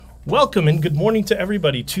Welcome and good morning to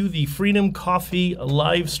everybody to the Freedom Coffee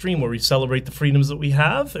live stream where we celebrate the freedoms that we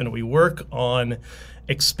have and we work on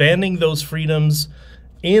expanding those freedoms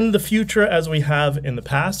in the future as we have in the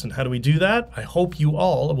past. And how do we do that? I hope you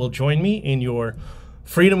all will join me in your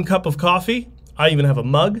freedom cup of coffee. I even have a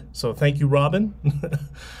mug, so thank you, Robin.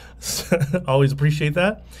 Always appreciate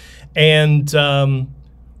that. And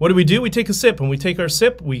what do? We take a sip. When we take our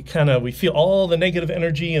sip, we feel all the negative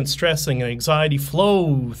energy and stress and anxiety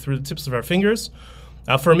flow through the tips of our fingers.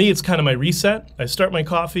 For me, it's kind of my reset. I start my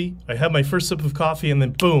coffee, I have my first sip of coffee, and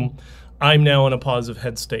then boom, I'm now in a positive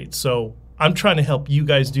head state. So I'm trying to help you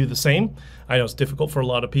guys do the same. I know it's difficult for a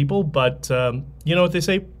lot of people, but you know what they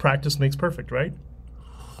say, practice makes perfect, right?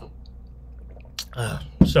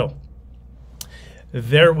 So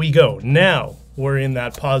there we go. Now we're in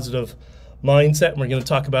that positive mindset, and we're going to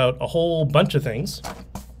talk about a whole bunch of things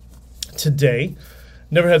today.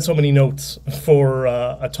 Never had so many notes for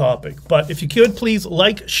a topic, but if you could please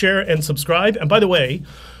like, share, and subscribe. And by the way,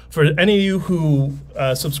 for any of you who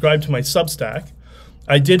subscribe to my Substack,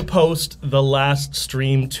 I did post the last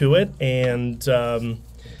stream to it, and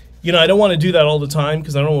you know, I don't want to do that all the time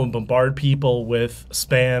because I don't want to bombard people with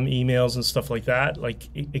spam emails and stuff like that. Like,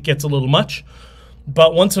 it gets a little much.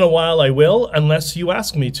 But once in a while I will, unless you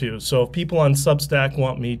ask me to. So if people on Substack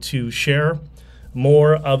want me to share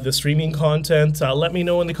more of the streaming content, let me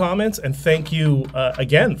know in the comments. And thank you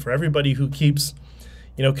again for everybody who keeps,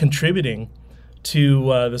 you know, contributing to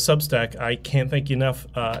the Substack. I can't thank you enough.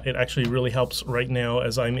 It actually really helps right now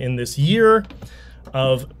as I'm in this year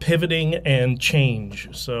of pivoting and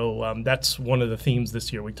change. So that's one of the themes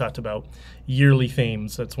this year. We talked about yearly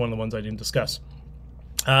themes. That's one of the ones I didn't discuss.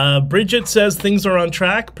 Bridget says things are on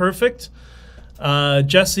track. Perfect.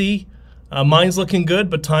 Jesse, mine's looking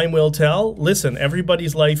good, but time will tell. Listen,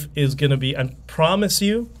 everybody's life is going to be, I promise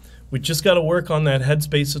you, we just got to work on that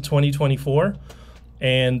headspace of 2024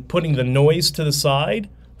 and putting the noise to the side,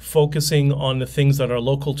 focusing on the things that are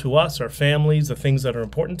local to us, our families, the things that are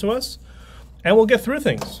important to us, and we'll get through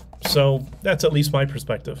things. So that's at least my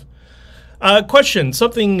perspective. Question,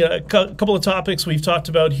 something, a couple of topics we've talked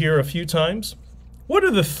about here a few times. What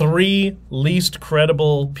are the three least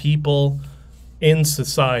credible people in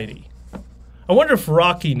society? I wonder if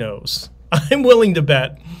Rocky knows. I'm willing to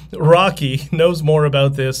bet Rocky knows more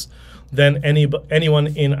about this than anyone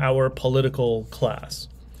in our political class.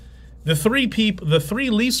 The three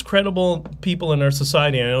least credible people in our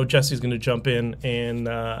society, and I know Jesse's going to jump in and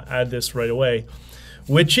add this right away,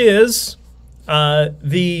 which is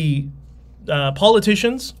the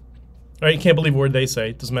politicians. Right, you can't believe a word they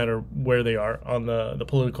say. It doesn't matter where they are on the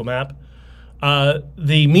political map.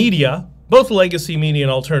 The media, both legacy media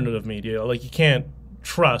and alternative media, like, you can't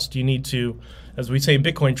trust. You need to, as we say in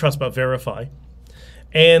Bitcoin, trust but verify.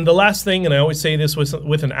 And the last thing, and I always say this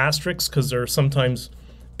with an asterisk because they're sometimes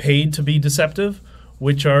paid to be deceptive,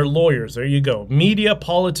 which are lawyers. There you go. Media,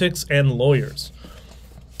 politics, and lawyers.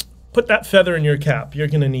 Put that feather in your cap. You're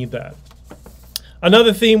going to need that.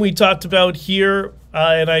 Another theme we talked about here,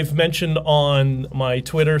 and I've mentioned on my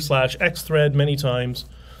Twitter/X thread many times,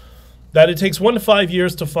 that it takes 1 to 5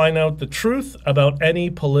 years to find out the truth about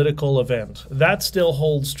any political event. That still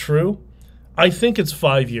holds true. I think it's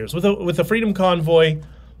 5 years. With the Freedom Convoy,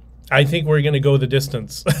 I think we're going to go the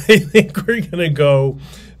distance. I think we're going to go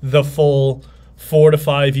the full 4 to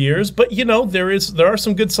 5 years. But, you know, there are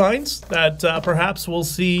some good signs that perhaps we'll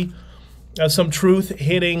see some truth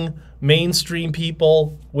hitting mainstream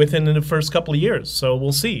people within the first couple of years. So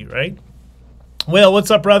we'll see, right? Well, what's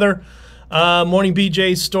up, brother? Morning,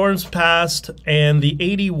 BJ. Storms passed, and the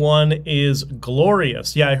 81 is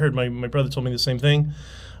glorious. Yeah, I heard my brother told me the same thing.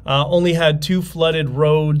 Only had 2 flooded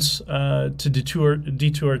roads to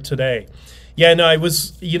detour today. Yeah, no,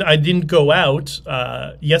 I didn't go out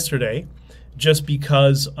yesterday just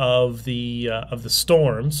because of the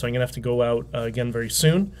storm. So I'm gonna have to go out again very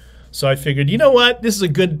soon. So I figured, you know what? This is a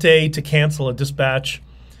good day to cancel a dispatch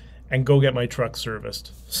and go get my truck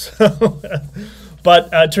serviced. So, but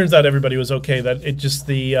it turns out everybody was okay. That it just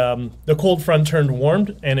the cold front turned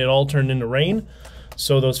warm and it all turned into rain.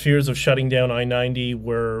 So those fears of shutting down I-90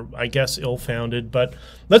 were, I guess, ill-founded. But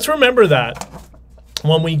let's remember that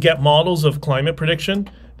when we get models of climate prediction,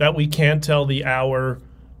 that we can't tell the hours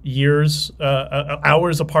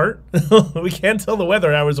apart. We can't tell the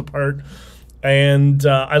weather hours apart. And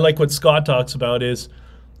I like what Scott talks about is,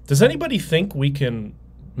 does anybody think we can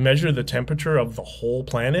measure the temperature of the whole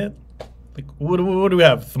planet? Like, what do we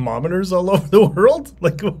have? Thermometers all over the world?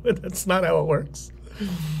 Like, that's not how it works.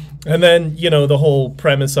 And then, you know, the whole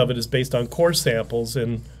premise of it is based on core samples.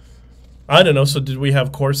 And I don't know, so did we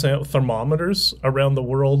have core thermometers around the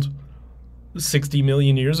world 60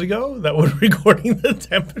 million years ago that were recording the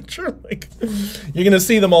temperature. Like, you're going to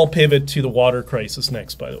see them all pivot to the water crisis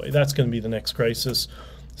next, by the way. That's going to be the next crisis.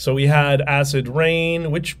 So we had acid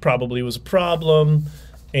rain, which probably was a problem,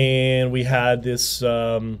 and we had this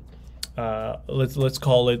let's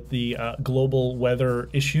call it the global weather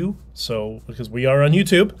issue. So because we are on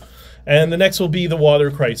YouTube, and the next will be the water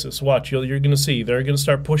crisis. Watch, you're going to see they're going to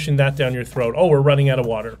start pushing that down your throat. Oh, we're running out of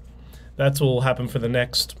water. That's what will happen for the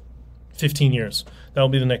next 15 years. That'll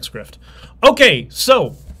be the next grift. Okay,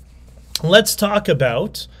 so let's talk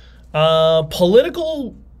about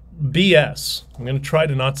political BS. I'm going to try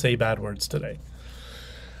to not say bad words today.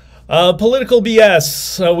 Political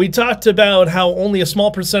BS. We talked about how only a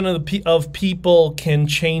small percent of people can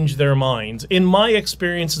change their minds. In my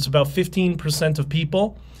experience, it's about 15% of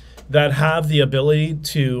people that have the ability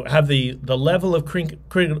to have the level of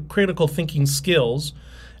critical thinking skills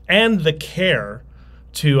and the care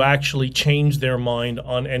to actually change their mind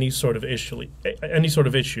on any sort of issue,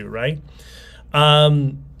 right?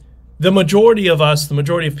 The majority of us, the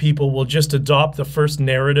majority of people will just adopt the first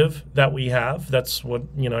narrative that we have. That's what,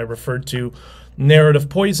 I referred to narrative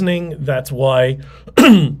poisoning. That's why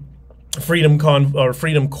Freedom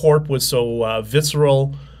Corp was so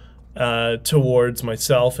visceral towards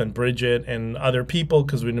myself and Bridget and other people,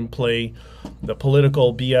 because we didn't play the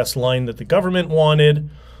political BS line that the government wanted.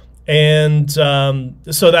 And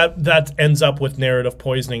so that ends up with narrative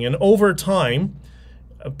poisoning. And over time,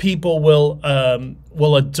 people will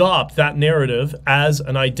adopt that narrative as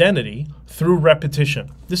an identity through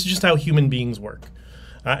repetition. This is just how human beings work.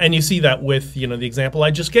 And you see that with, the example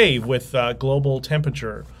I just gave with global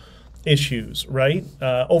temperature issues, right?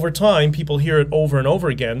 Over time, people hear it over and over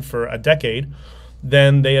again for a decade,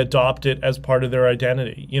 then they adopt it as part of their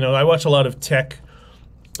identity. I watch a lot of tech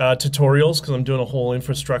tutorials because I'm doing a whole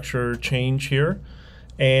infrastructure change here.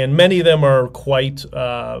 And many of them are quite,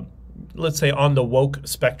 let's say, on the woke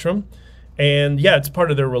spectrum. And yeah, it's part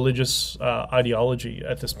of their religious ideology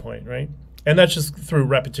at this point, right? And that's just through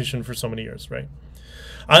repetition for so many years, right?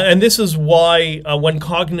 And this is why when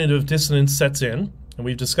cognitive dissonance sets in, and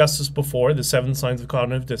we've discussed this before, the 7 signs of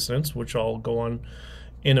cognitive dissonance, which I'll go on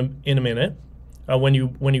in a minute. When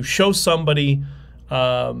you show somebody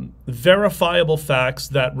verifiable facts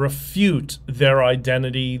that refute their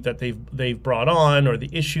identity that they've brought on, or the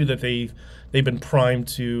issue that they've been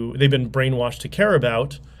brainwashed to care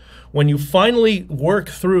about, when you finally work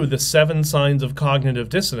through the 7 signs of cognitive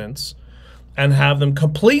dissonance and have them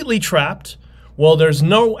completely trapped, well, there's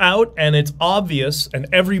no out and it's obvious and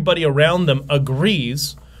everybody around them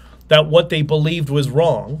agrees that what they believed was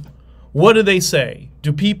wrong, what do they say?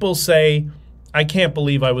 Do people say, I can't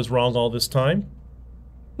believe I was wrong all this time?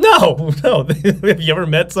 No. Have you ever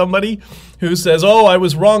met somebody who says, oh, I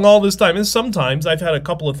was wrong all this time? And sometimes I've had a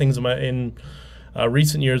couple of things in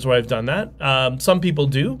recent years where I've done that. Some people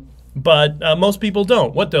do, but most people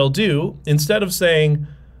don't. What they'll do, instead of saying,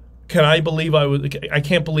 I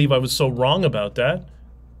can't believe I was so wrong about that,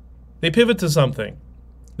 they pivot to something.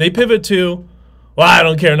 They pivot to, well, I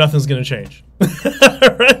don't care, nothing's going to change.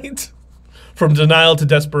 Right? From denial to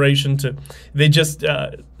desperation to there's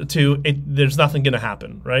nothing going to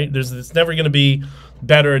happen, right? It's never going to be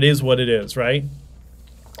better. It is what it is, right?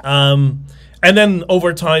 And then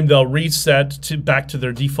over time they'll reset back to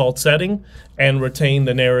their default setting and retain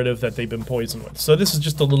the narrative that they've been poisoned with. So this is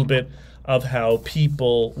just a little bit of how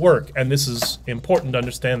people work, and this is important to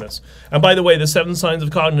understand this. And by the way, the 7 signs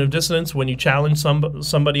of cognitive dissonance, when you challenge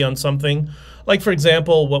somebody on something, like for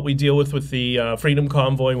example, what we deal with the Freedom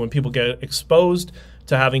Convoy, when people get exposed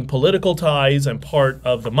to having political ties and part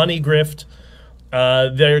of the money grift,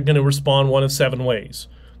 they're going to respond one of 7 ways.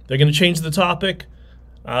 They're going to change the topic.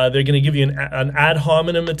 They're going to give you an ad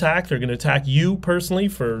hominem attack. They're going to attack you personally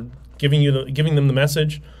for giving them the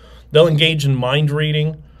message. They'll engage in mind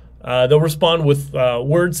reading. They'll respond with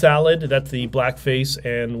word salad. That's the Blackface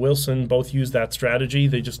and Wilson both use that strategy.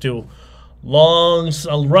 They just do long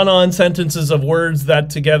run-on sentences of words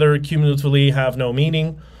that together cumulatively have no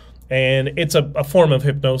meaning. And it's a form of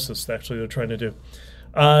hypnosis, actually, they're trying to do.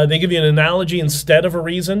 They give you an analogy instead of a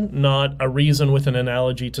reason, not a reason with an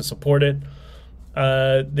analogy to support it.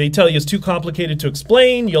 They tell you it's too complicated to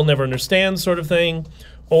explain, you'll never understand sort of thing.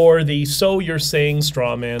 Or the "so you're saying"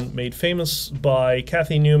 straw man, made famous by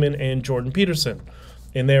Kathy Newman and Jordan Peterson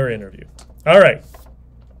in their interview. All right.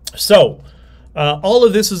 So all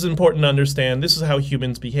of this is important to understand. This is how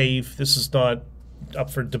humans behave. This is not up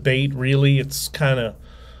for debate, really. It's kind of,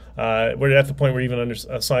 we're at the point where even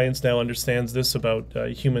science now understands this about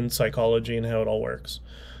human psychology and how it all works.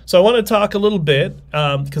 So I want to talk a little bit,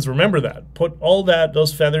 because remember that. Put all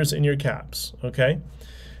those feathers in your caps, okay?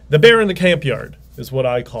 The bear in the camp yard is what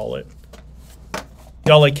I call it.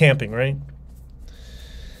 Y'all like camping, right?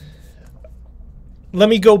 Let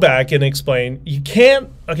me go back and explain. You can't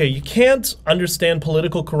understand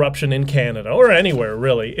political corruption in Canada, or anywhere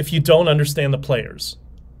really, if you don't understand the players.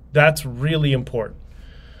 That's really important.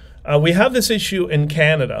 We have this issue in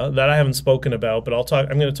Canada that I haven't spoken about, but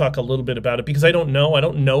I'm going to talk a little bit about it because I don't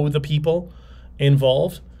know the people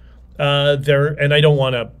involved there, and I don't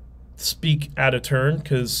want to speak out of turn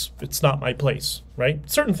because it's not my place, right?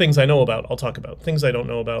 Certain things I know about, I'll talk about. Things I don't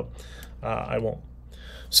know about, I won't.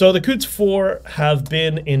 So the Coutts 4 have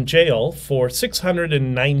been in jail for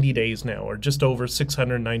 690 days now, or just over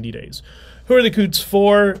 690 days. Who are the Coutts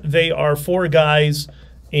 4? They are 4 guys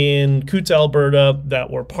in Coutts, Alberta, that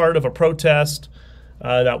were part of a protest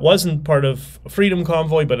that wasn't part of a freedom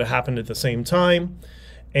convoy, but it happened at the same time.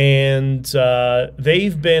 And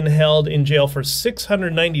they've been held in jail for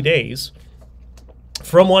 690 days,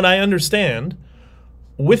 from what I understand,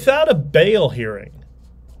 without a bail hearing.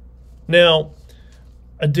 Now,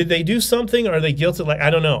 did they do something? Are they guilty? Like, I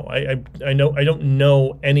don't know. I don't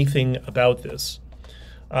know anything about this.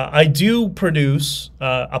 I do produce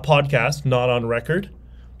a podcast, Not on Record,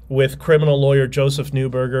 with criminal lawyer Joseph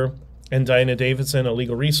Newberger and Diana Davidson, a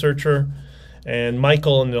legal researcher, and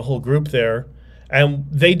Michael and the whole group there. And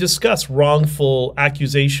they discuss wrongful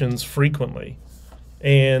accusations frequently.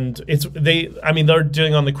 And they're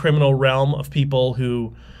dealing on the criminal realm of people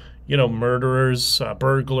who, murderers,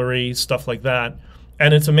 burglary, stuff like that.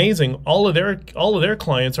 And it's amazing. All of their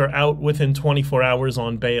clients are out within 24 hours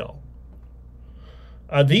on bail.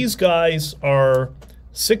 These guys are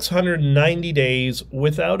 690 days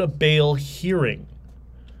without a bail hearing.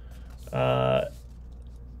 I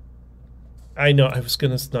know I was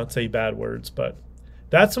going to not say bad words, but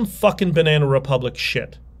that's some fucking Banana Republic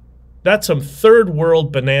shit. That's some third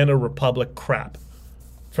world Banana Republic crap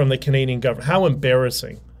from the Canadian government. How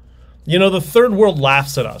embarrassing. The third world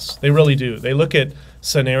laughs at us. They really do. They look at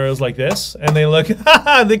scenarios like this and they look,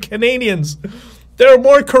 the Canadians, they're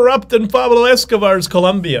more corrupt than Pablo Escobar's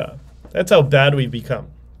Colombia. That's how bad we've become.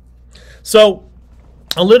 So,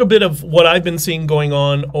 a little bit of what I've been seeing going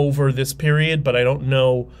on over this period, but I don't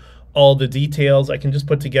know all the details. I can just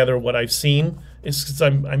put together what I've seen. It's because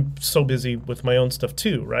I'm so busy with my own stuff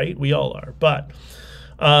too, right? We all are. But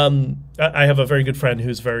I have a very good friend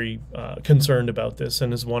who's very concerned about this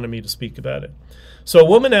and has wanted me to speak about it. So a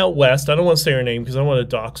woman out west, I don't want to say her name because I don't want to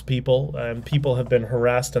dox people, and people have been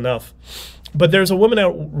harassed enough. But there's a woman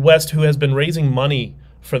out west who has been raising money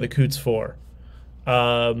for the Coutts 4.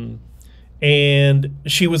 And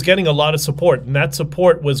she was getting a lot of support, and that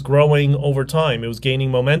support was growing over time. It was gaining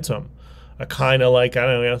momentum. Kind of like, I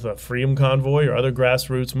don't know, the Freedom Convoy or other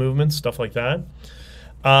grassroots movements, stuff like that.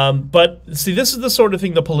 But see, this is the sort of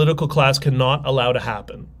thing the political class cannot allow to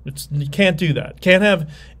happen. You can't do that. Can't have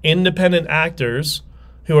independent actors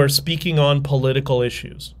who are speaking on political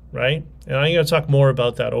issues, right? And I'm going to talk more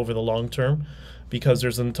about that over the long term because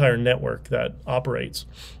there's an entire network that operates.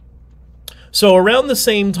 So around the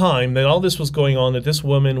same time that all this was going on, that this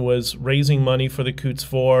woman was raising money for the Coutts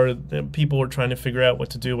 4, people were trying to figure out what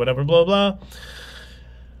to do, whatever, blah, blah.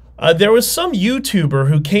 There was some YouTuber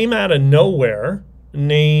who came out of nowhere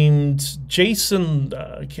named Jason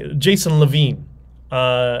Levine.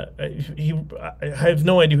 I have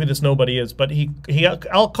no idea who this nobody is, but he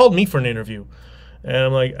called me for an interview. And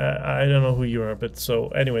I'm like, I don't know who you are, but so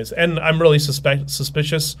anyways. And I'm really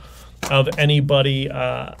suspicious of anybody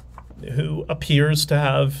who appears to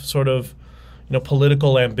have sort of,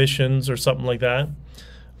 political ambitions or something like that.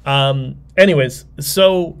 Anyways,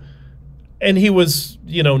 so, and he was,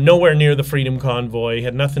 nowhere near the Freedom Convoy,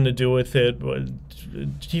 had nothing to do with it.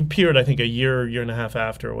 He appeared, I think, a year and a half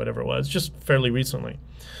after or whatever it was, just fairly recently.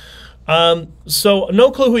 So no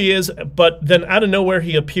clue who he is, but then out of nowhere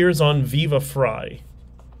he appears on Viva Fry.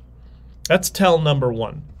 That's tell number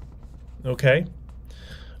 1. Okay?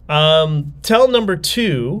 Tell number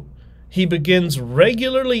 2, he begins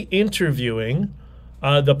regularly interviewing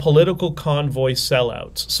the political convoy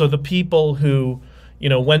sellouts. So the people who,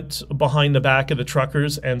 went behind the back of the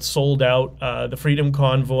truckers and sold out the Freedom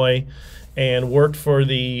Convoy and worked for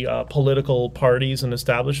the political parties and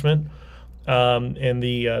establishment and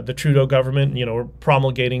the Trudeau government,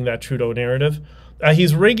 promulgating that Trudeau narrative.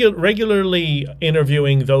 He's regularly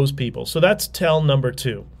interviewing those people. So that's tell number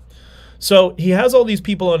 2. So he has all these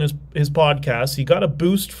people on his podcast. He got a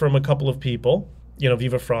boost from a couple of people,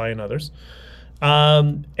 Viva Fry and others.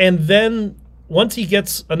 And then once he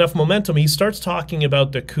gets enough momentum, he starts talking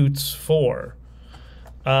about the Coutts 4.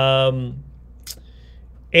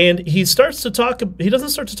 And he doesn't start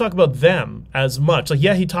to talk about them as much. Like,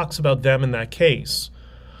 yeah, he talks about them in that case.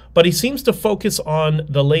 But he seems to focus on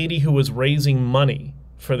the lady who was raising money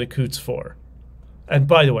for the Coutts 4. And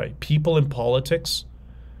by the way, people in politics,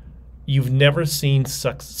 you've never seen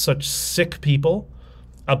such sick people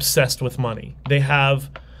obsessed with money. They have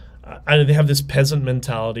this peasant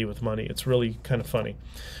mentality with money. It's really kind of funny.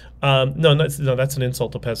 No, that's an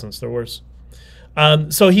insult to peasants. They're worse.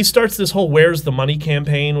 So he starts this whole "Where's the money"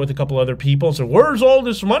 campaign with a couple other people. So where's all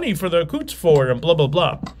this money for the Coutts 4 and blah, blah,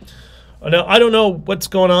 blah. Now, I don't know what's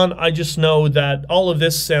going on. I just know that all of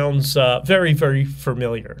this sounds very, very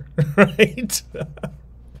familiar, right?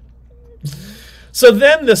 So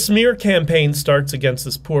then the smear campaign starts against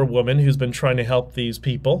this poor woman who's been trying to help these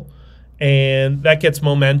people. And that gets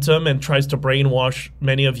momentum and tries to brainwash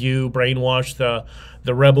many of you, brainwash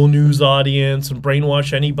the Rebel News audience, and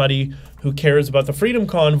brainwash anybody who cares about the Freedom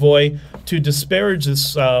Convoy to disparage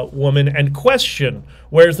this woman and question,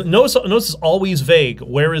 notice it's always vague,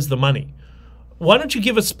 where is the money? Why don't you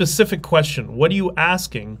give a specific question? What are you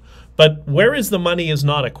asking? But where is the money is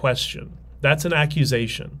not a question. That's an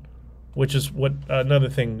accusation, which is what another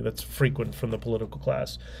thing that's frequent from the political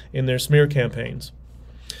class in their smear campaigns.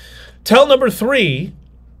 Tell number 3,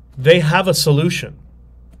 they have a solution.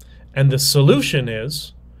 And the solution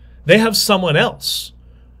is they have someone else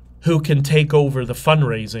who can take over the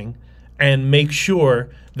fundraising and make sure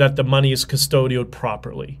that the money is custodied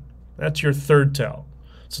properly. That's your third tell.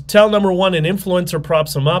 So tell number 1, an influencer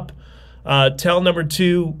props him up. Tell number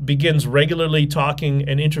 2, begins regularly talking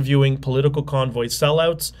and interviewing political convoy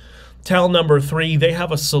sellouts. Tell number 3, they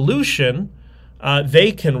have a solution.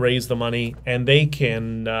 They can raise the money and they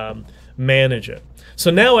can manage it.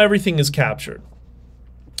 So now everything is captured.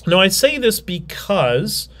 Now I say this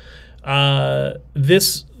because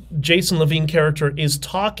this Jason Levine character is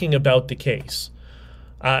talking about the case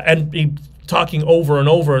and talking over and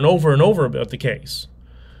over and over and over about the case.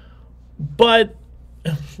 But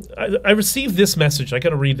I received this message. I got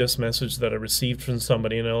to read this message that I received from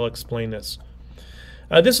somebody, and I'll explain this.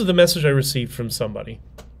 This is the message I received from somebody.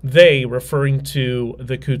 They, referring to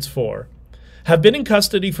the Coutts 4, have been in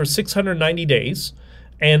custody for 690 days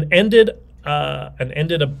and ended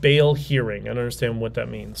a bail hearing. I don't understand what that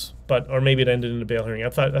means, or maybe it ended in a bail hearing. I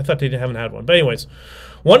thought they haven't had one. But anyways,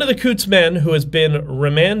 one of the Coutts men who has been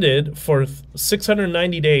remanded for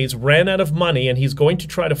 690 days ran out of money, and he's going to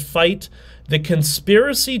try to fight the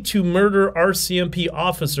conspiracy to murder RCMP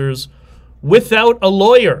officers without a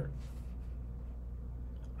lawyer.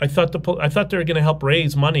 I thought they were going to help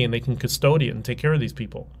raise money and they can custody it and take care of these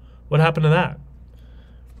people. What happened to that?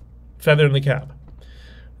 Feather in the cap.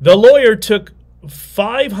 The lawyer took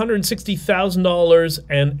 $560,000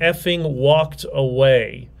 and effing walked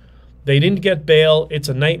away. They didn't get bail. It's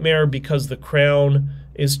a nightmare because the Crown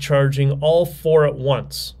is charging all 4 at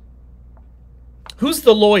once. Who's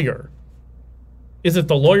the lawyer? Is it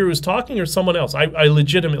the lawyer who's talking or someone else? I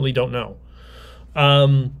legitimately don't know.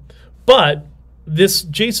 But this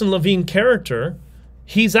Jason Levine character,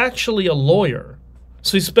 he's actually a lawyer.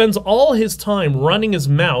 So he spends all his time running his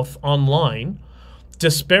mouth online,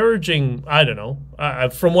 disparaging, I don't know,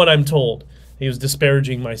 from what I'm told, he was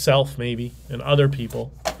disparaging myself maybe and other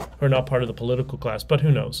people who are not part of the political class, but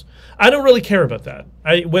who knows? I don't really care about that.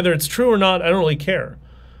 Whether it's true or not, I don't really care.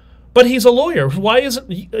 But he's a lawyer. Why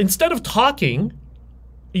isn't, instead of talking,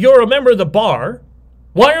 you're a member of the bar,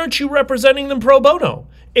 why aren't you representing them pro bono?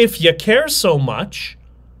 If you care so much,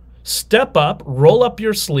 step up, roll up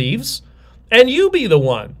your sleeves, and you be the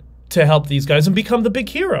one to help these guys and become the big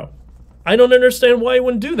hero. I don't understand why he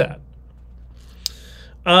wouldn't do that.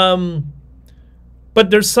 But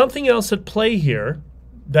there's something else at play here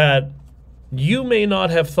that you may not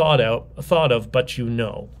have thought of, but you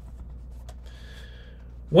know.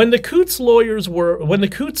 When the Coutts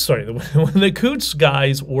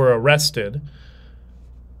guys were arrested,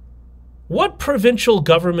 what provincial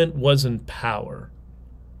government was in power?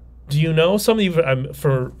 Do you know? Some of you,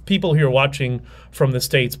 for people here watching from the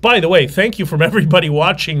States, by the way, thank you from everybody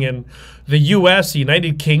watching in the US, the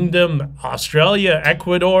United Kingdom, Australia,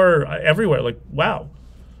 Ecuador, everywhere. Like, wow.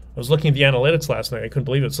 I was looking at the analytics last night. I couldn't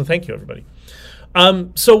believe it. So thank you, everybody.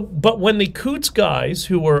 But when the Coutts guys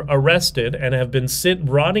who were arrested and have been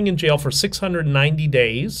rotting in jail for 690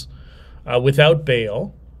 days without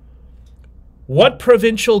bail, what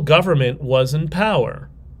provincial government was in power?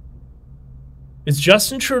 Is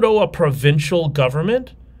Justin Trudeau a provincial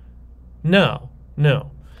government? No.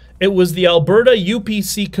 It was the Alberta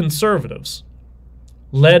UPC Conservatives,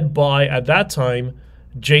 led by, at that time,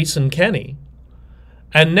 Jason Kenney,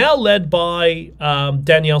 and now led by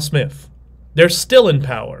Danielle Smith. They're still in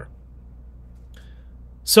power.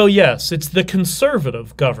 So yes, it's the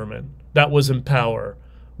Conservative government that was in power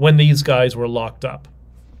when these guys were locked up.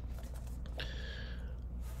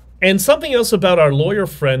 And something else about our lawyer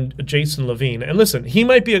friend, Jason Levine. And listen, he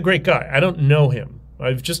might be a great guy. I don't know him.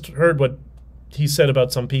 I've just heard what he said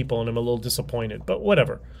about some people, and I'm a little disappointed. But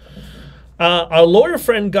whatever. Our lawyer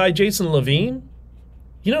friend guy, Jason Levine,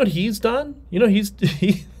 you know what he's done? You know, he's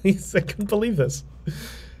I couldn't believe this.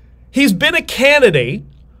 He's been a candidate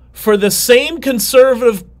for the same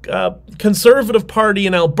conservative party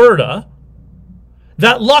in Alberta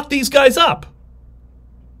that locked these guys up.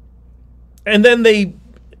 And then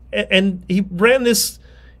he ran this,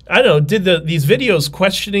 I don't know, did these videos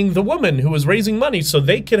questioning the woman who was raising money so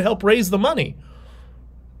they could help raise the money.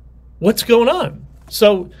 What's going on?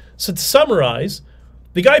 So to summarize,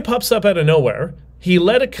 the guy pops up out of nowhere. He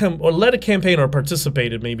led a campaign, or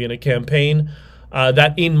participated maybe in a campaign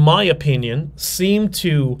that, in my opinion, seemed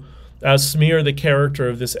to smear the character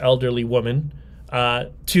of this elderly woman. I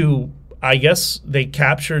guess they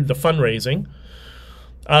captured the fundraising.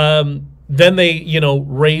 Then they,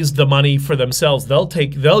 raised the money for themselves.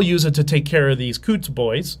 They'll use it to take care of these Coutts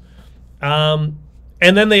boys. And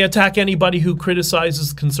then they attack anybody who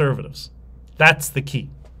criticizes conservatives. That's the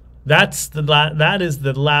key. That is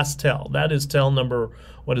the last tell. That is tell number,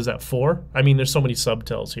 4? I mean, there's so many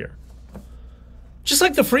subtells here. Just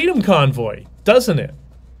like the Freedom Convoy, doesn't it?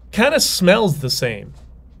 Kind of smells the same.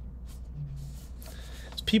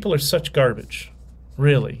 People are such garbage,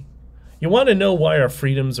 really. You want to know why our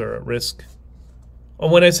freedoms are at risk?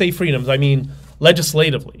 And when I say freedoms, I mean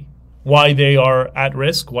legislatively. Why they are at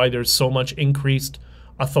risk, why there's so much increased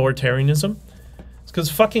authoritarianism. It's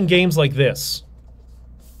because fucking games like this.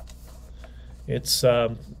 It's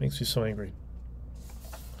makes me so angry.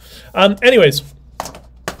 Anyways,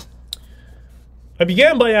 I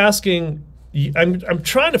began by asking, I'm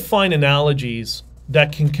trying to find analogies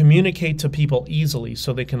that can communicate to people easily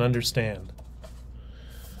so they can understand.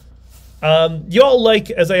 Y'all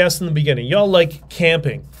like, as I asked in the beginning, y'all like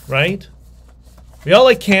camping, right? We all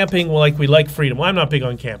like camping like we like freedom. Well, I'm not big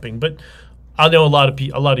on camping, but I know a lot of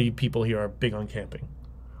you people here are big on camping.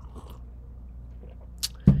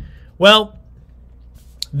 Well,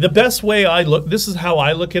 the best way this is how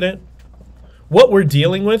I look at it. What we're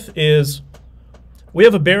dealing with is we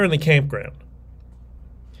have a bear in the campground.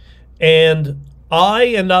 And I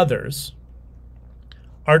and others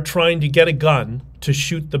are trying to get a gun to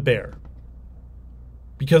shoot the bear.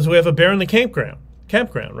 Because we have a bear in the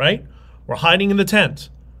campground, right? We're hiding in the tent.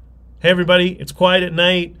 Hey, everybody, it's quiet at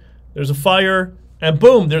night. There's a fire, and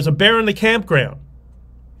boom, there's a bear in the campground.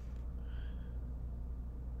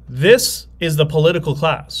 This is the political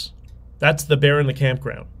class. That's the bear in the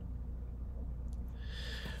campground.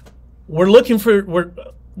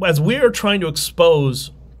 As we're trying to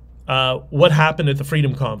expose what happened at the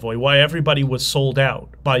Freedom Convoy, why everybody was sold out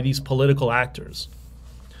by these political actors.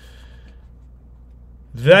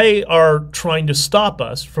 They are trying to stop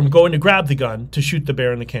us from going to grab the gun to shoot the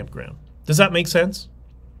bear in the campground. Does that make sense?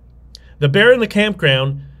 The bear in the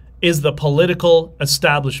campground is the political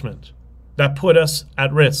establishment that put us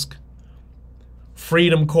at risk.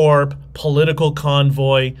 Freedom Corp, political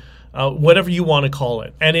convoy, whatever you want to call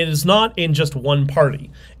it. And it is not in just one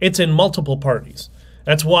party. It's in multiple parties.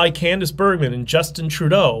 That's why Candace Bergman and Justin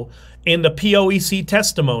Trudeau, in the POEC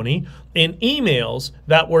testimony, in emails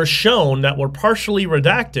that were shown, that were partially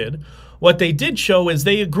redacted, what they did show is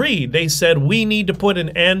they agreed. They said, we need to put an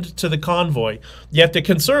end to the convoy. Yet the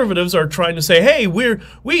conservatives are trying to say, hey,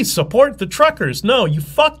 we support the truckers. No, you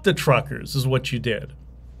fucked the truckers is what you did.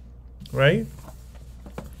 Right?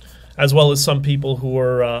 As well as some people who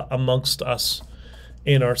were amongst us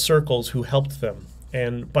in our circles who helped them.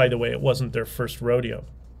 And by the way, it wasn't their first rodeo.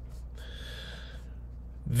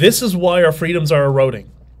 This is why our freedoms are eroding.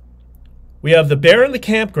 We have the bear in the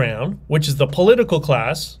campground, which is the political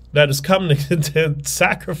class that has come to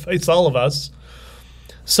sacrifice all of us.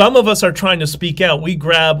 Some of us are trying to speak out. We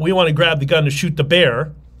want to grab the gun to shoot the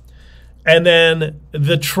bear. And then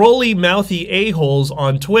the trolly, mouthy a-holes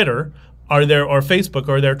on Twitter are there, or Facebook,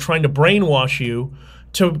 are there trying to brainwash you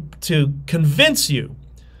to convince you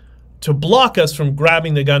to block us from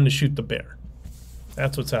grabbing the gun to shoot the bear.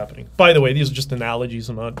 That's what's happening. By the way, these are just analogies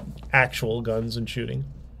and not actual guns and shooting.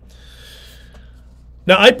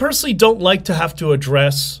 Now, I personally don't like to have to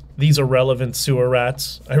address these irrelevant sewer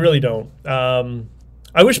rats. I really don't.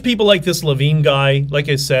 I wish people like this Levine guy, like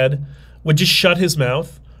I said, would just shut his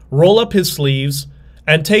mouth, roll up his sleeves,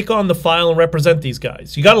 and take on the file and represent these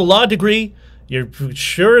guys. You got a law degree. You're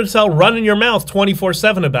sure as hell running your mouth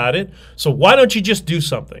 24/7 about it. So why don't you just do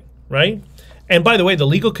something, right? And by the way, the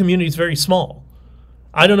legal community is very small.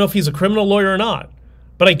 I don't know if he's a criminal lawyer or not,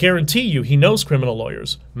 but I guarantee you he knows criminal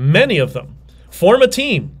lawyers. Many of them. Form a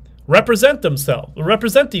team. Represent themselves.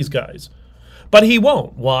 Represent these guys. But he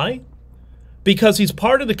won't. Why? Because he's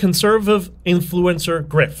part of the conservative influencer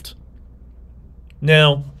grift.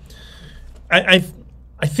 Now, I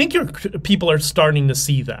think people are starting to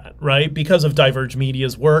see that, right? Because of Diverge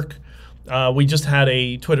Media's work. We just had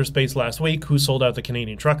a Twitter space last week, Who Sold Out the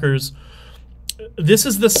Canadian Truckers. This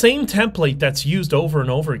is the same template that's used over and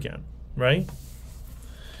over again, right?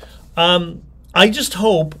 I just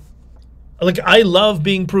hope, like, I love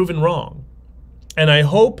being proven wrong. And I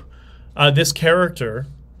hope this character,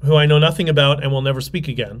 who I know nothing about and will never speak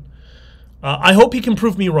again, I hope he can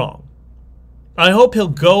prove me wrong. I hope he'll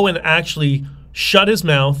go and actually shut his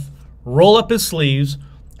mouth, roll up his sleeves,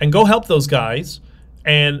 and go help those guys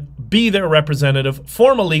and be their representative,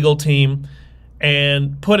 form a legal team,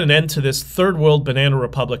 and put an end to this third world banana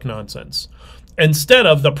republic nonsense. Instead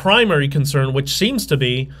of the primary concern, which seems to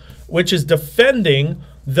be, which is defending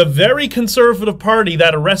the very conservative party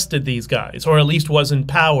that arrested these guys, or at least was in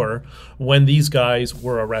power when these guys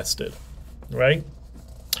were arrested, right?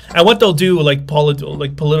 And what they'll do, like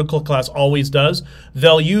political class always does,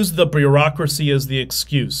 they'll use the bureaucracy as the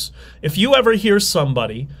excuse. If you ever hear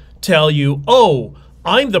somebody tell you, oh,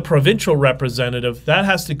 I'm the provincial representative, that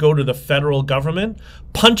has to go to the federal government,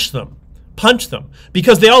 punch them,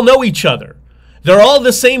 because they all know each other. They're all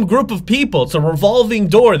the same group of people. It's a revolving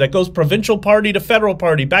door that goes provincial party to federal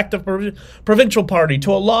party, back to provincial party,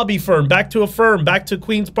 to a lobby firm, back to a firm, back to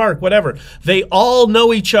Queen's Park, whatever. They all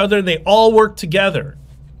know each other and they all work together.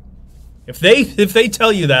 If they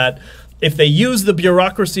tell you that, if they use the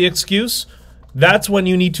bureaucracy excuse, that's when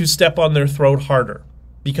you need to step on their throat harder,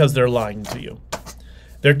 because they're lying to you.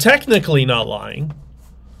 They're technically not lying,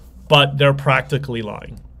 but they're practically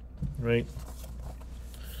lying, right?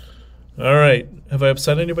 All right. Have I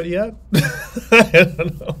upset anybody yet? I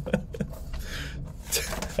don't know.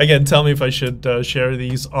 Again, tell me if I should share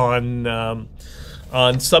these on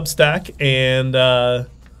Substack. And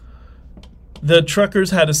the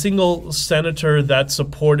truckers had a single senator that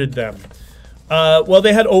supported them. Well,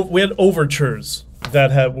 we had overtures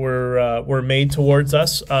that were made towards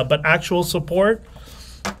us, but actual support,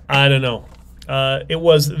 I don't know. It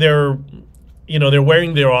was they're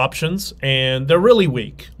wearing their options, and they're really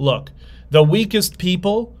weak. Look. The weakest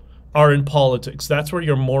people are in politics. That's where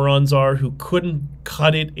your morons are, who couldn't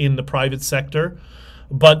cut it in the private sector,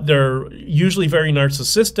 but they're usually very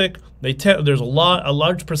narcissistic. There's a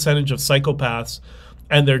large percentage of psychopaths,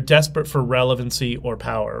 and they're desperate for relevancy or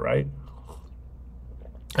power, right?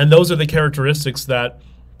 And those are the characteristics that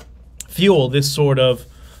fuel this sort of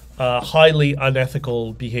highly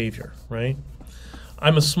unethical behavior, right?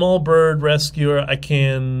 I'm a small bird rescuer. I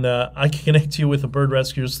can connect you with the bird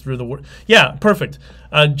rescuers through the world. Yeah, perfect.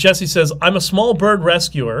 Jesse says, I'm a small bird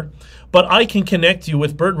rescuer, but I can connect you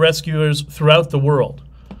with bird rescuers throughout the world.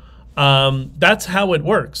 That's how it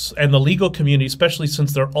works. And the legal community, especially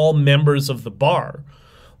since they're all members of the bar,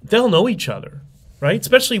 they'll know each other, right?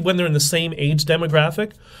 Especially when they're in the same age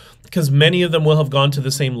demographic, because many of them will have gone to the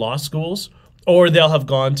same law schools, or they'll have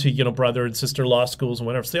gone to, brother and sister law schools and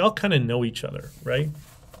whatever. So they all kind of know each other, right?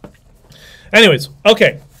 Anyways,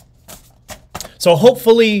 okay. So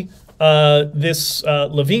hopefully this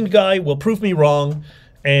Levine guy will prove me wrong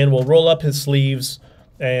and will roll up his sleeves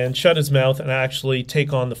and shut his mouth and actually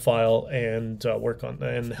take on the file and work on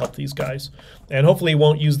and help these guys. And hopefully he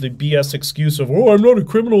won't use the BS excuse of, oh, I'm not a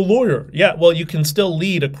criminal lawyer. Yeah, well, you can still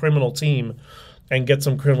lead a criminal team and get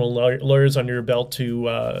some criminal lawyers under your belt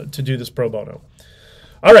to do this pro bono.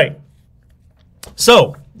 All right.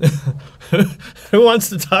 So, who wants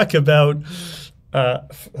to talk about?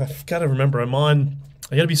 I've got to remember. I got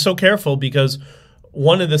to be so careful because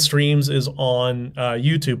one of the streams is on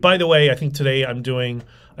YouTube. By the way, I think today I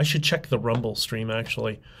should check the Rumble stream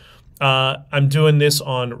actually. I'm doing this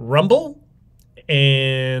on Rumble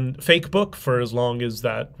and Fakebook for as long as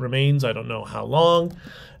that remains. I don't know how long.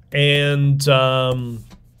 And what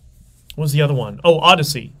was the other one? Oh,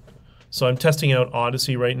 Odyssey. So I'm testing out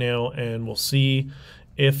Odyssey right now, and we'll see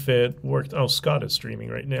if it worked. Oh, Scott is streaming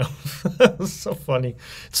right now. So funny.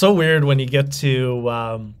 It's so weird when you get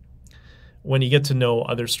to know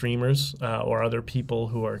other streamers or other people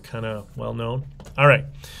who are kind of well known. All right.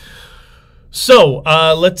 So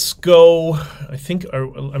let's go. I think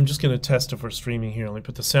I'm just going to test if we're streaming here. Let me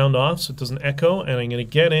put the sound off so it doesn't echo, and I'm going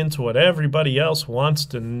to get into what everybody else wants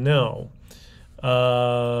to know.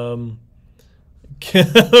 I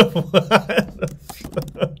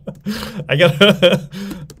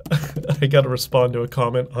gotta respond to a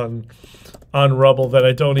comment on Rumble that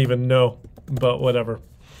I don't even know, but whatever.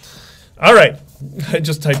 All right, I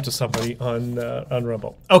just typed to somebody on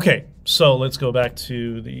Rumble. Okay, so let's go back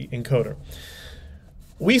to the encoder.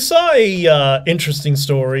 We saw a interesting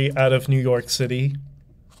story out of New York City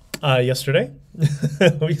yesterday.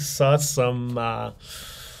 We saw some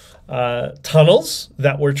tunnels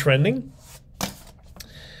that were trending.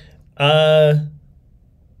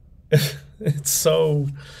 It's so...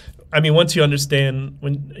 I mean, once you understand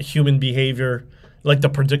when human behavior, like the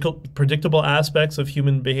predictable aspects of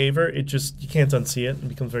human behavior, it just, you can't unsee it. It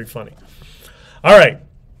becomes very funny. All right.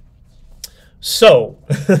 So,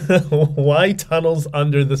 why tunnels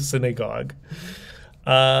under the synagogue?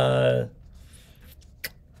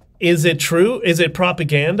 Is it true? Is it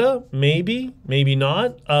propaganda? Maybe, maybe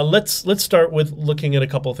not. Let's start with looking at a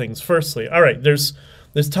couple things. Firstly, all right, there's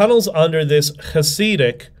tunnels under this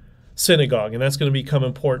Hasidic synagogue, and that's going to become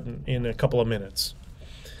important in a couple of minutes.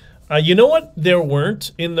 You know what there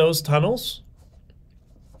weren't in those tunnels?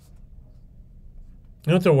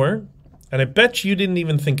 You know what there weren't? And I bet you didn't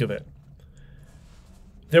even think of it.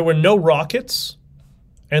 There were no rockets,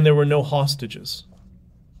 and there were no hostages.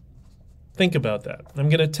 Think about that. I'm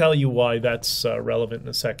going to tell you why that's relevant in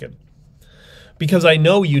a second. Because I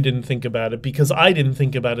know you didn't think about it, because I didn't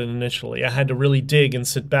think about it initially. I had to really dig and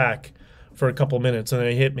sit back for a couple minutes, and then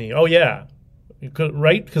it hit me. Oh yeah,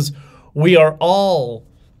 right? Because we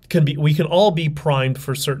can all be primed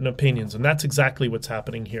for certain opinions, and that's exactly what's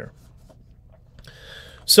happening here.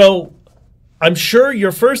 So I'm sure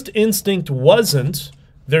your first instinct wasn't,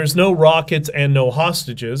 there's no rockets and no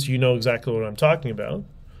hostages. You know exactly what I'm talking about.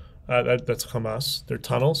 That's Hamas. They're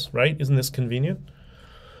tunnels, right? Isn't this convenient?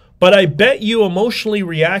 But I bet you emotionally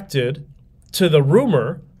reacted to the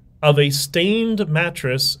rumor of a stained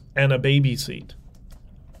mattress and a baby seat.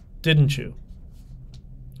 Didn't you?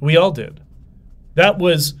 We all did. That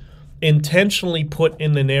was intentionally put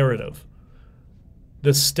in the narrative.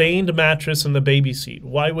 The stained mattress and the baby seat.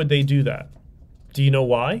 Why would they do that? Do you know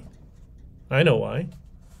why? I know why.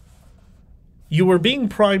 You were being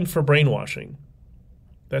primed for brainwashing.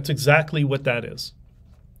 That's exactly what that is.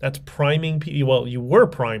 That's priming people. Well, you were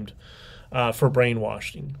primed for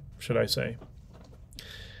brainwashing, should I say.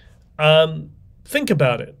 Think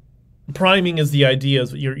about it. Priming is the idea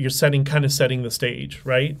that you're setting the stage,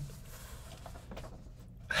 right?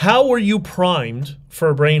 How were you primed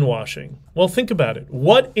for brainwashing? Well, think about it.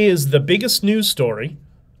 What is the biggest news story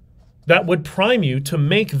that would prime you to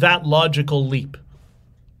make that logical leap,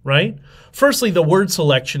 right? Firstly, the word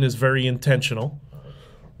selection is very intentional,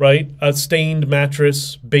 right? A stained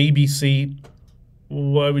mattress, baby seat.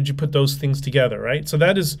 Why would you put those things together, right? So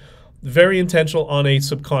that is very intentional on a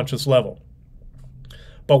subconscious level.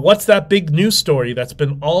 But what's that big news story that's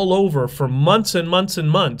been all over for months and months and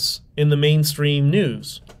months in the mainstream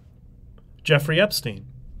news? Jeffrey Epstein.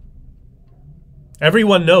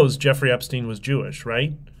 Everyone knows Jeffrey Epstein was Jewish,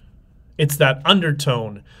 right? It's that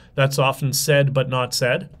undertone that's often said but not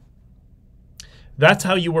said. That's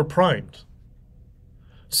how you were primed.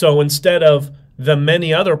 So instead of the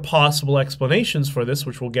many other possible explanations for this,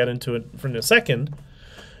 which we'll get into it in a second,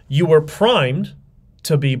 you were primed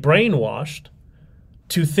to be brainwashed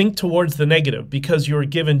to think towards the negative because you were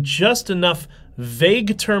given just enough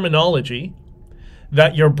vague terminology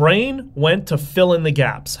that your brain went to fill in the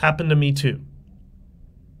gaps. Happened to me too.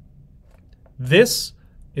 This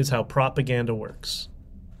is how propaganda works.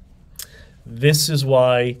 This is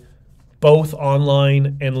why both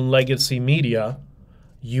online and legacy media,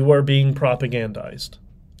 you are being propagandized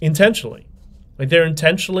intentionally. Like they're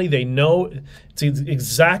intentionally, they know it's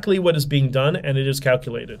exactly what is being done and it is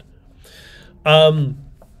calculated.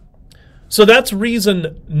 So that's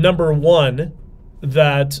reason number one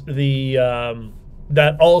that so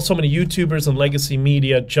many YouTubers and legacy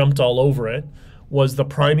media jumped all over it, was the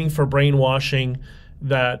priming for brainwashing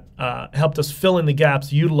that helped us fill in the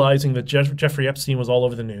gaps, utilizing that Jeffrey Epstein was all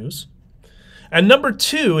over the news. And number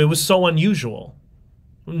two, it was so unusual.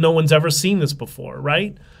 No one's ever seen this before,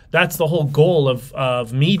 right? That's the whole goal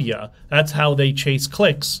of media. That's how they chase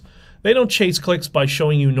clicks. They don't chase clicks by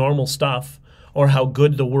showing you normal stuff or how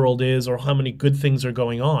good the world is or how many good things are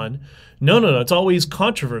going on. No. It's always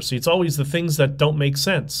controversy. It's always the things that don't make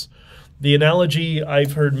sense. The analogy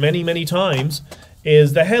I've heard many, many times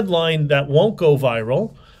is the headline that won't go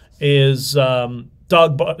viral is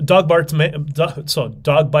dog bites man.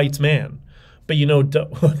 But you know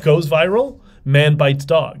what goes viral? Man bites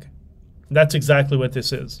dog. That's exactly what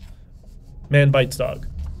this is. Man bites dog.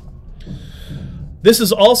 This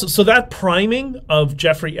is also, so that priming of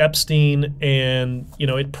Jeffrey Epstein, and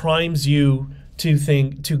it primes you to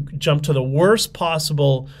jump to the worst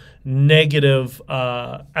possible negative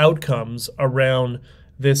outcomes around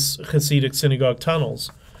this Hasidic synagogue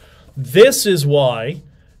tunnels. This is why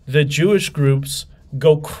the Jewish groups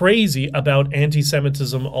go crazy about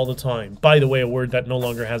anti-Semitism all the time. By the way, a word that no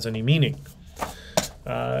longer has any meaning.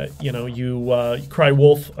 You cry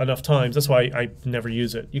wolf enough times. That's why I never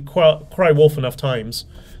use it. You cry wolf enough times.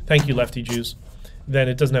 Thank you, lefty Jews. Then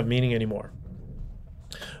it doesn't have meaning anymore.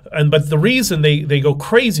 But the reason they go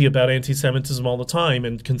crazy about anti-Semitism all the time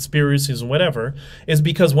and conspiracies and whatever is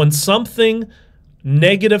because when something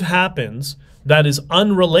negative happens that is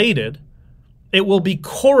unrelated, it will be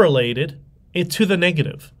correlated to the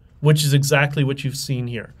negative, which is exactly what you've seen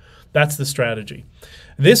here. That's the strategy.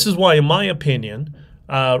 This is why, in my opinion,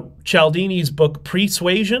 Cialdini's book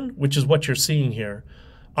Persuasion, which is what you're seeing here,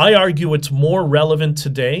 I argue it's more relevant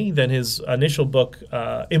today than his initial book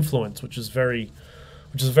Influence, which is a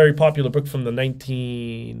very popular book from the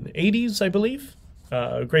 1980s, I believe.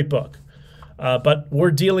 A great book. But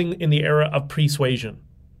we're dealing in the era of persuasion,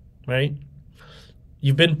 right?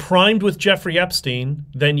 You've been primed with Jeffrey Epstein,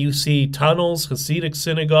 then you see tunnels, Hasidic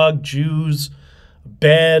synagogue, Jews,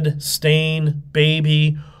 bed, stain,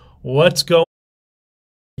 baby, what's going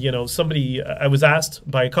on? I was asked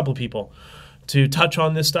by a couple of people to touch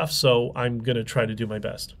on this stuff, so I'm going to try to do my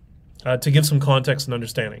best to give some context and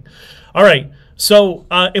understanding. All right, so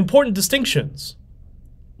important distinctions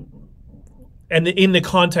and in the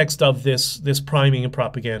context of this priming and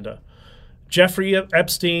propaganda. Jeffrey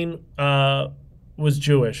Epstein was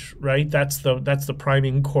Jewish, right? That's the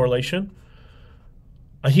priming correlation.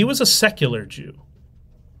 He was a secular Jew.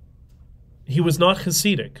 He was not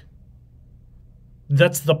Hasidic.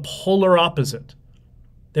 That's the polar opposite.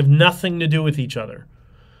 They have nothing to do with each other.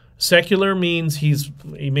 Secular means he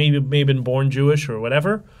may have been born Jewish or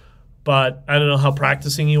whatever, but I don't know how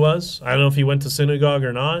practicing he was. I don't know if he went to synagogue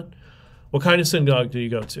or not. What kind of synagogue did he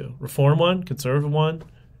go to? Reform one? Conservative one?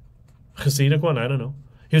 Hasidic one? I don't know.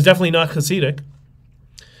 He was definitely not Hasidic,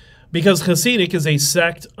 because Hasidic is a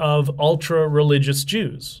sect of ultra-religious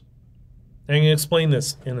Jews. I'm going to explain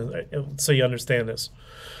this so you understand this.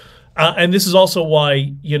 And this is also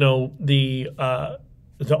why, the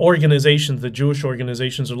organizations, the Jewish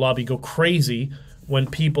organizations or lobby go crazy when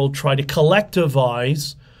people try to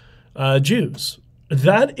collectivize Jews.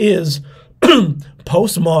 That is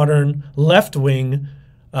postmodern, left-wing,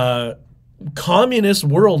 communist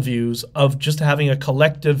worldviews of just having a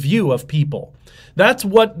collective view of people. That's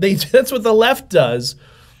what the left does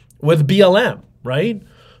with BLM, right?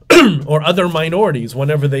 Or other minorities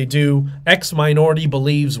whenever they do X minority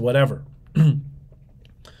believes whatever.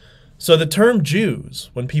 So the term Jews,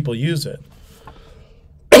 when people use it,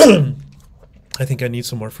 I think I need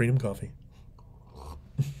some more Freedom Coffee.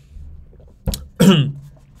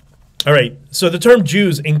 All right, so the term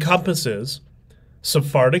Jews encompasses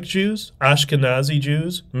Sephardic Jews, Ashkenazi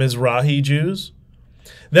Jews, Mizrahi Jews.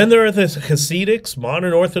 Then there are the Hasidics,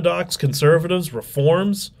 modern Orthodox, conservatives,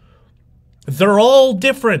 reforms. They're all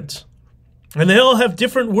different, and they all have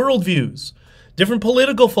different worldviews, different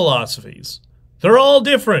political philosophies. They're all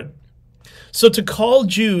different. So to call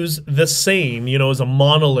Jews the same, as a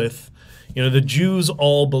monolith, the Jews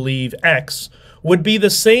all believe X, would be the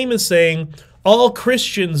same as saying all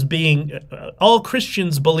Christians believe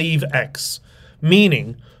X,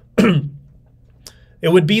 meaning it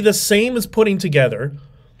would be the same as putting together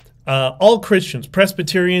all Christians,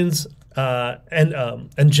 Presbyterians, and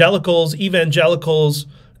Angelicals, Evangelicals,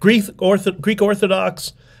 Greek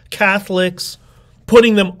Orthodox, Catholics,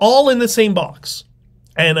 putting them all in the same box.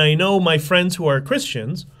 And I know my friends who are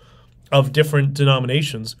Christians of different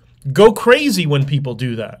denominations go crazy when people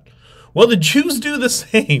do that. Well, the Jews do the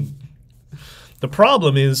same. The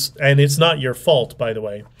problem is, and it's not your fault, by the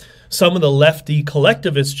way, some of the lefty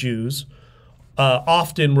collectivist Jews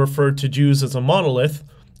often refer to Jews as a monolith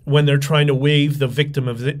when they're trying to wave the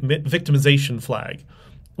victimization flag,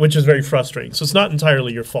 which is very frustrating. So it's not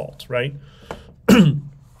entirely your fault, right?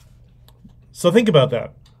 So think about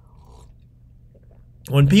that.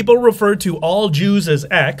 When people refer to all Jews as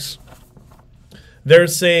X, they're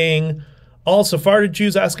saying all Sephardic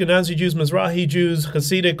Jews, Ashkenazi Jews, Mizrahi Jews,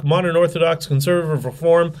 Hasidic, modern Orthodox, conservative,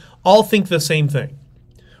 reform, all think the same thing,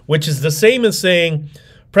 which is the same as saying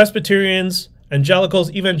Presbyterians,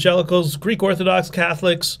 Angelicals, Evangelicals, Greek Orthodox,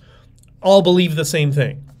 Catholics, all believe the same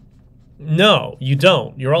thing. No, you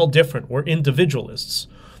don't. You're all different. We're individualists.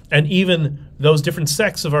 And even those different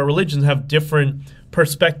sects of our religions have different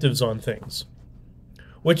perspectives on things.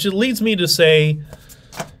 Which leads me to say,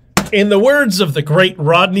 in the words of the great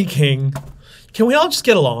Rodney King, can we all just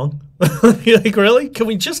get along? Like, really? Can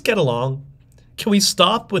we just get along? Can we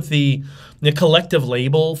stop with the collective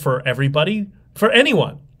label for everybody? For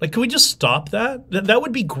anyone? Like, can we just stop that? That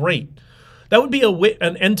would be great. That would be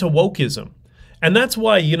an end to wokeism. And that's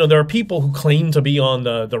why, there are people who claim to be on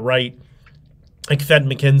the right like Fed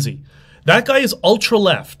McKenzie. That guy is ultra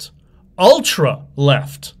left. Ultra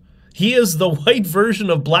left. He is the white version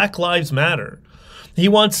of Black Lives Matter. He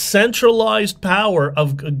wants centralized power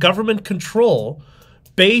of government control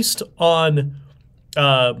based on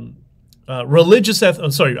ethnicity,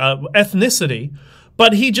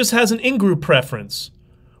 but he just has an in-group preference.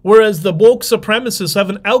 Whereas the woke supremacists have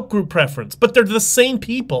an out-group preference, but they're the same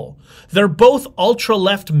people. They're both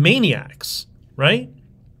ultra-left maniacs, right?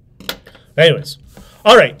 Anyways,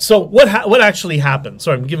 all right. So what actually happened?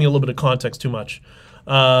 Sorry, I'm giving you a little bit of context too much.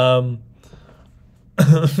 John.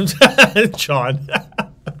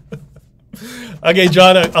 Okay,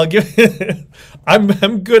 John, I'll give.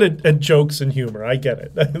 I'm good at jokes and humor. I get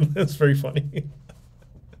it. That's very funny.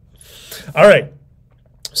 All right.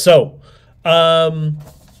 So,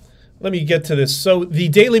 let me get to this. So the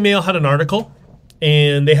Daily Mail had an article,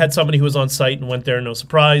 and they had somebody who was on site and went there, no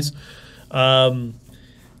surprise. And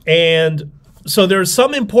so there's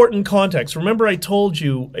some important context. Remember I told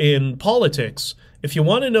you in politics, if you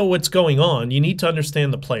want to know what's going on, you need to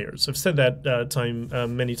understand the players. I've said that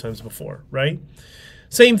many times before, right?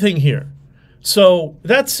 Same thing here. So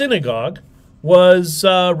that synagogue was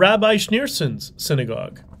Rabbi Schneerson's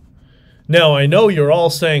synagogue. Now, I know you're all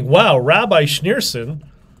saying, wow, Rabbi Schneerson,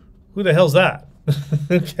 who the hell's that?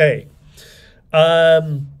 Okay.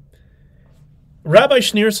 Rabbi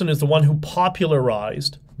Schneerson is the one who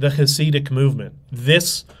popularized the Hasidic movement,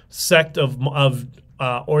 this sect of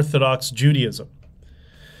Orthodox Judaism,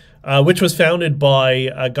 which was founded by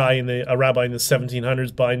a rabbi in the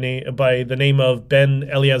 1700s by the name of Ben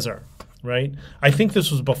Eliezer, right? I think this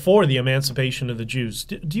was before the emancipation of the Jews.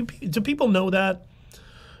 Do people know that?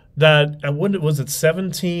 When was it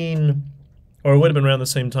 17, or it would have been around the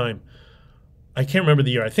same time? I can't remember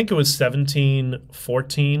the year. I think it was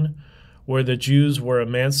 1714, where the Jews were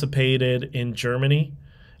emancipated in Germany.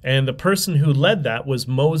 And the person who led that was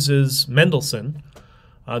Moses Mendelssohn,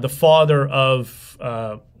 the father of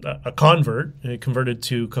a convert, converted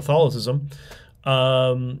to Catholicism,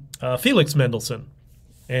 Felix Mendelssohn.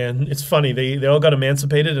 And it's funny, they all got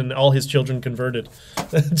emancipated and all his children converted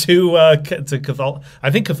to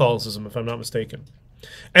Catholicism, if I'm not mistaken.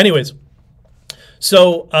 Anyways,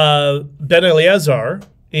 so Ben Eliezer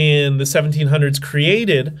in the 1700s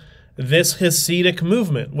created this Hasidic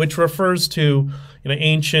movement, which refers to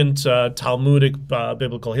ancient Talmudic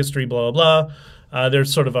biblical history, blah, blah, blah. They're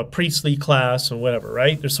sort of a priestly class and whatever,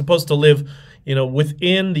 right? They're supposed to live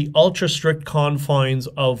within the ultra-strict confines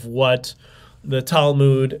of what the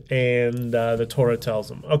Talmud and the Torah tells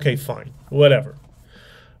them. Okay, fine, whatever.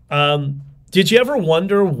 Did you ever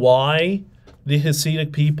wonder why the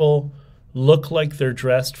Hasidic people look like they're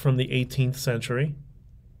dressed from the 18th century?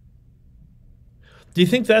 Do you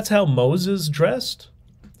think that's how Moses dressed?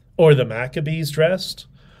 Or the Maccabees dressed?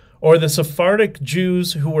 Or the Sephardic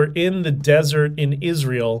Jews who were in the desert in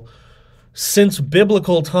Israel since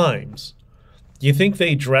biblical times? Do you think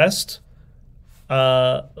they dressed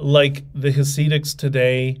like the Hasidics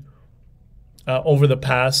today over the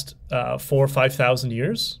past 4,000 or 5,000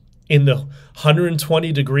 years in the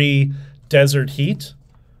 120-degree desert heat?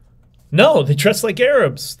 No, they dress like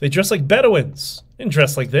Arabs. They dress like Bedouins. They didn't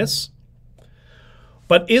dress like this.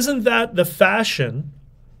 But isn't that the fashion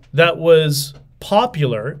that was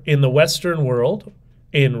popular in the Western world,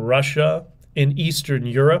 in Russia, in Eastern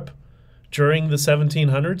Europe during the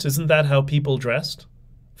 1700s? Isn't that how people dressed?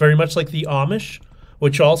 Very much like the Amish,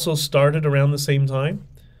 which also started around the same time.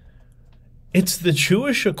 It's the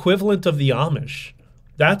Jewish equivalent of the Amish.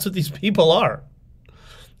 That's what these people are.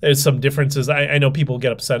 There's some differences. I know people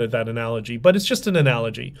get upset at that analogy, but it's just an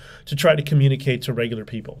analogy to try to communicate to regular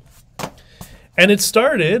people. And it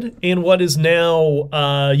started in what is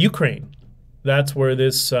now Ukraine. That's where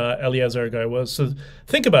this Eliezer guy was. So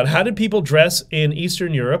think about it. How did people dress in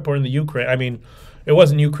Eastern Europe or in the Ukraine? I mean, it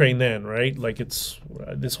wasn't Ukraine then, right? Like it's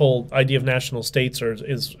this whole idea of national states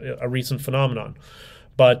is a recent phenomenon.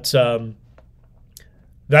 But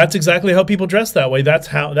that's exactly how people dress that way.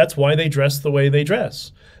 That's why they dress the way they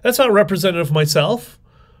dress. That's not representative of myself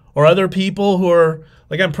or other people who are,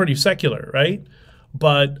 like, I'm pretty secular, right?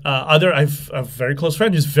 But I've a very close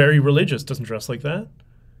friend who's very religious, doesn't dress like that.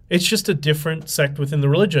 It's just a different sect within the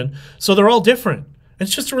religion. So they're all different.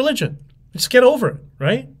 It's just a religion. Just get over it,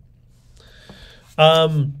 right?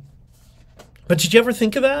 But did you ever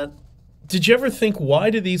think of that? Did you ever think, where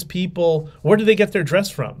do they get their dress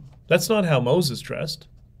from? That's not how Moses dressed.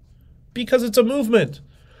 Because it's a movement.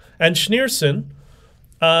 And Schneerson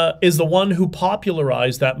is the one who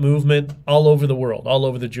popularized that movement all over the world, all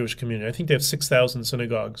over the Jewish community. I think they have 6,000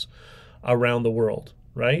 synagogues around the world,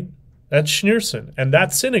 right? That's Schneerson. And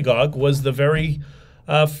that synagogue was the very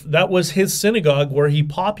That was his synagogue where he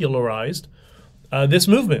popularized this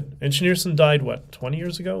movement. And Schneerson died, 20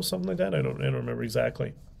 years ago, something like that? I don't remember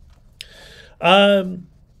exactly. And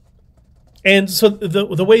so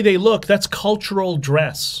the way they look, that's cultural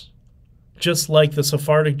dress. Just like the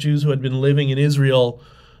Sephardic Jews who had been living in Israel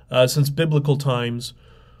since biblical times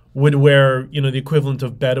would wear, the equivalent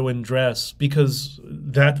of Bedouin dress, because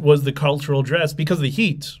that was the cultural dress because of the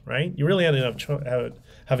heat, right? You really had to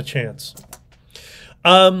have a chance.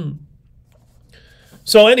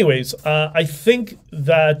 So anyways, I think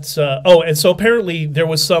that, and so apparently there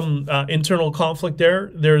was some internal conflict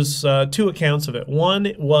there. There's two accounts of it.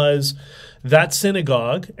 One was that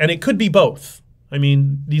synagogue, and it could be both. I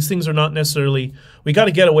mean, these things are not necessarily, we got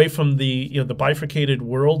to get away from the bifurcated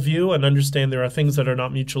worldview and understand there are things that are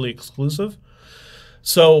not mutually exclusive.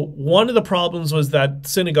 So one of the problems was that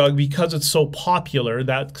synagogue, because it's so popular,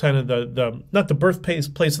 that kind of the not the birthplace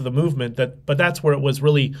of the movement, but that's where it was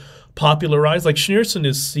really popularized. Like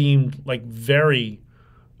Schneerson seemed like very,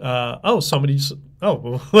 I've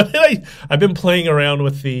been playing around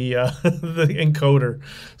with the encoder,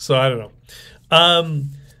 so I don't know.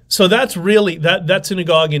 So that's really, that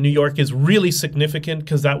synagogue in New York is really significant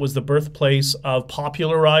because that was the birthplace of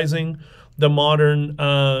popularizing the modern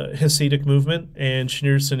Hasidic movement, and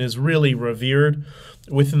Schneerson is really revered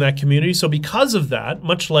within that community. So because of that,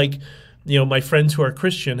 much like my friends who are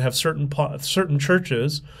Christian have certain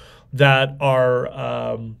churches that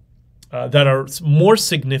are more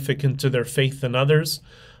significant to their faith than others.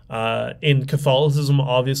 In Catholicism,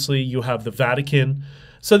 obviously, you have the Vatican.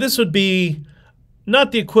 So this would be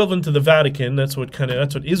not the equivalent to the Vatican. That's what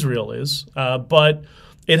Israel is, but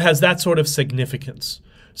it has that sort of significance.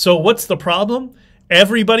 So what's the problem?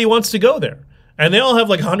 Everybody wants to go there, and they all have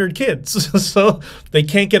like 100 kids, so they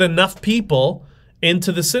can't get enough people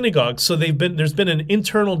into the synagogue. So there's been an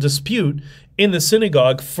internal dispute in the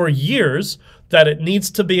synagogue for years that it needs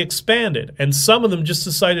to be expanded, and some of them just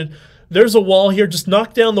decided there's a wall here, just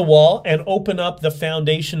knock down the wall and open up the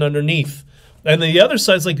foundation underneath. And the other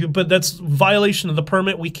side's like, but that's violation of the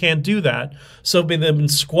permit. We can't do that. So they've been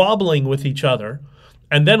squabbling with each other.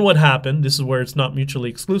 And then what happened, this is where it's not mutually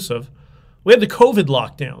exclusive, we had the COVID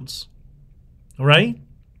lockdowns, right?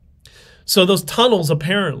 So those tunnels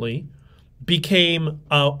apparently became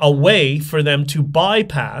a way for them to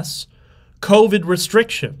bypass COVID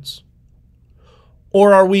restrictions.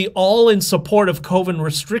 Or are we all in support of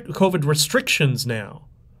COVID restrictions now?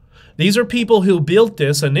 These are people who built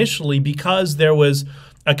this initially because there was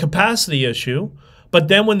a capacity issue, but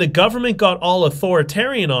then when the government got all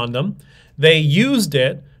authoritarian on them, they used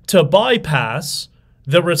it to bypass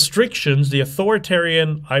the restrictions, the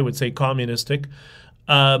authoritarian, I would say communistic,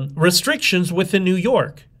 restrictions within New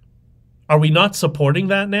York. Are we not supporting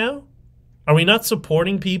that now? Are we not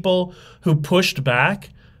supporting people who pushed back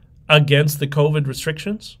against the COVID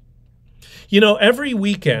restrictions? Every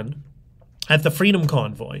weekend at the Freedom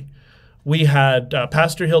Convoy, we had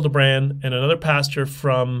Pastor Hildebrand and another pastor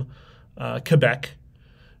from Quebec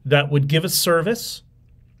that would give a service,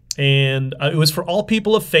 and it was for all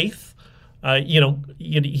people of faith.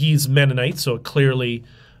 He's Mennonite, so it clearly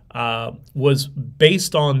was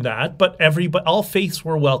based on that, but all faiths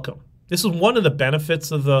were welcome. This is one of the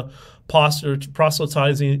benefits of the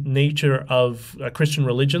proselytizing nature of Christian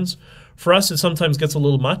religions. For us, it sometimes gets a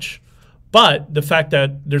little much, but the fact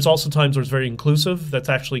that there's also times where it's very inclusive, that's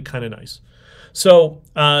actually kind of nice. So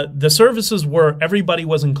the services were, everybody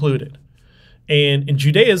was included. And in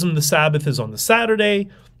Judaism, the Sabbath is on the Saturday.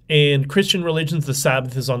 In Christian religions, the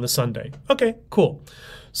Sabbath is on the Sunday. Okay, cool.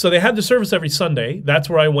 So they had the service every Sunday. That's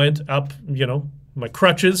where I went up, my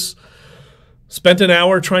crutches, spent an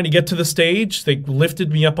hour trying to get to the stage. They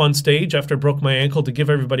lifted me up on stage after I broke my ankle to give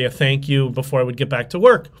everybody a thank you before I would get back to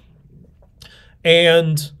work.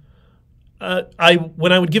 And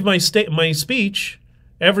when I would give my speech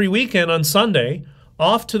every weekend on Sunday,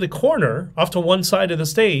 off to one side of the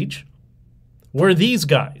stage, were these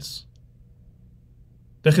guys.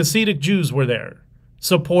 The Hasidic Jews were there,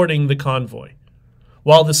 supporting the convoy,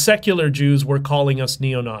 while the secular Jews were calling us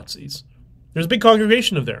neo-Nazis. There's a big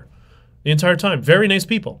congregation of there the entire time. Very nice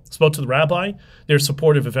people. Spoke to the rabbi. They're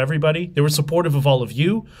supportive of everybody. They were supportive of all of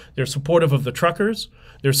you. They're supportive of the truckers.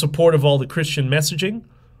 They're supportive of all the Christian messaging.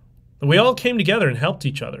 And we all came together and helped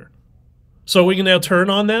each other. So we can now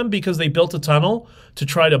turn on them because they built a tunnel to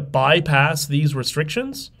try to bypass these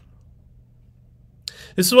restrictions?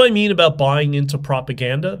 This is what I mean about buying into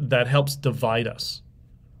propaganda that helps divide us.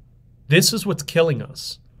 This is what's killing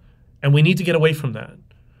us. And we need to get away from that.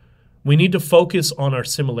 We need to focus on our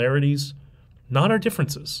similarities, not our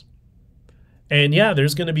differences. And yeah,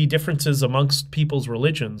 there's going to be differences amongst people's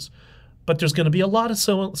religions, but there's going to be a lot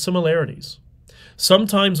of similarities.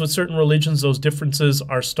 Sometimes with certain religions, those differences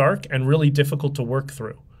are stark and really difficult to work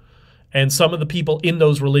through. And some of the people in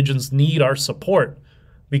those religions need our support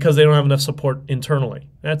because they don't have enough support internally.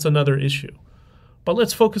 That's another issue. But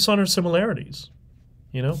let's focus on our similarities,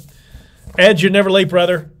 you know? Ed, you're never late,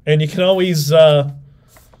 brother, and you can always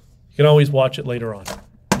watch it later on,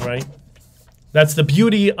 right? That's the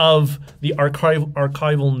beauty of the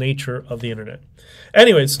archival nature of the internet.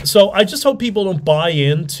 Anyways, so I just hope people don't buy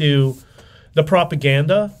into the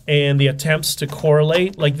propaganda and the attempts to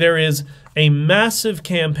correlate. Like, there is a massive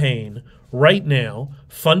campaign right now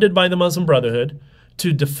funded by the Muslim Brotherhood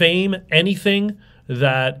to defame anything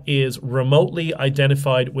that is remotely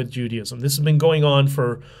identified with Judaism. This has been going on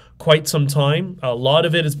for quite some time. A lot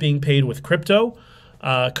of it is being paid with crypto.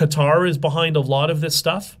 Qatar is behind a lot of this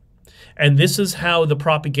stuff. And this is how the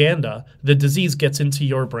propaganda, the disease, gets into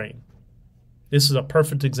your brain. This is a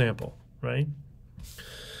perfect example, right?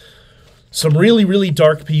 Some really, really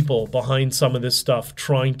dark people behind some of this stuff,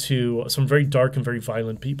 some very dark and very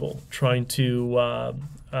violent people trying to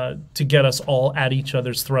get us all at each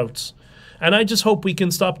other's throats. And I just hope we can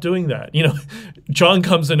stop doing that. You know, John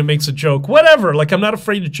comes in and makes a joke, whatever. Like, I'm not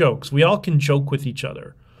afraid of jokes. We all can joke with each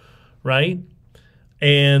other, right?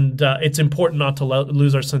 And it's important not to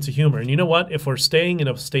lose our sense of humor. And you know what? If we're staying in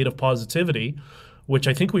a state of positivity, which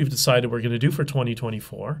I think we've decided we're going to do for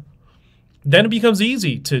 2024, then it becomes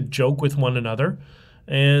easy to joke with one another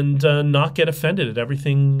and not get offended at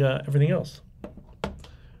everything else.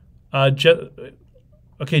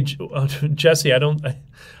 Jesse,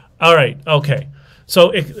 all right, okay. So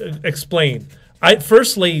explain.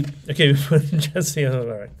 Jesse, all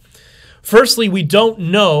right. Firstly, we don't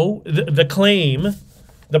know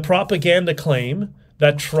the propaganda claim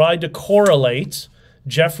that tried to correlate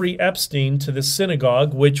Jeffrey Epstein to the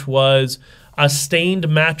synagogue, which was a stained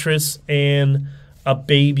mattress and a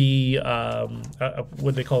baby,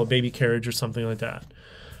 what they call a baby carriage or something like that.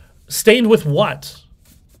 Stained with what?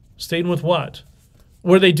 Stained with what?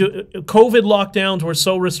 COVID lockdowns were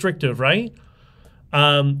so restrictive, right?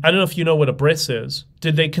 I don't know if you know what a bris is.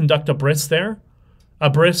 Did they conduct a bris there? A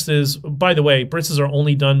bris is, by the way, brises are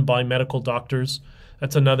only done by medical doctors.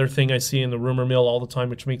 That's another thing I see in the rumor mill all the time,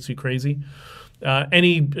 which makes me crazy.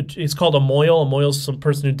 It's called a moil. A moil is some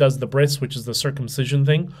person who does the bris, which is the circumcision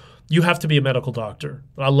thing. You have to be a medical doctor,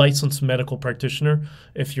 a licensed medical practitioner.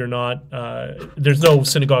 If you're not, there's no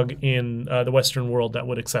synagogue in the Western world that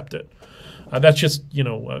would accept it. That's just,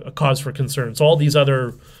 a cause for concern. So all these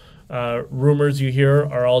other rumors you hear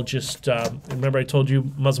are all just, remember I told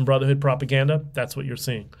you Muslim Brotherhood propaganda? That's what you're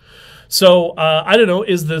seeing. So I don't know,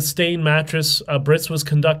 is the stained mattress bris was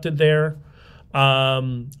conducted there?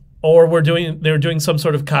 Or they're doing some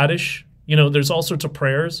sort of Kaddish. There's all sorts of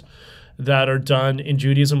prayers that are done in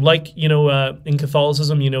Judaism. Like, in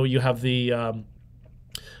Catholicism, you have the,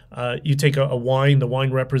 you take a wine, the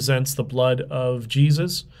wine represents the blood of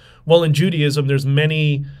Jesus. Well, in Judaism, there's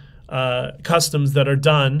many customs that are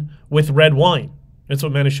done with red wine. That's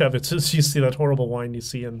what Manischewitz is. You see that horrible wine you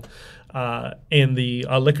see in the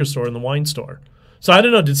liquor store, in the wine store. So I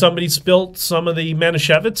don't know, did somebody spill some of the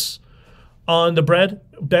Manischewitz on the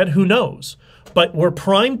bed? Who knows? But we're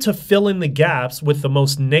primed to fill in the gaps with the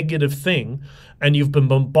most negative thing, and you've been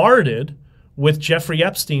bombarded with Jeffrey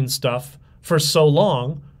Epstein stuff for so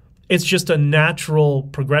long, it's just a natural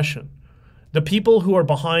progression. The people who are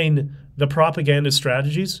behind the propaganda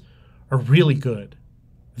strategies are really good.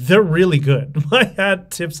 They're really good. My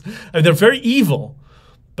hat tips. They're very evil,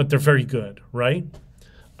 but they're very good, right?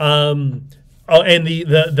 And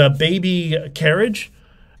the baby carriage,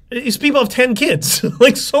 these people have 10 kids.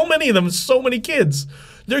 Like, so many of them, so many kids.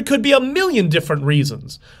 There could be a million different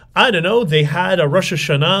reasons. I don't know. They had a Rosh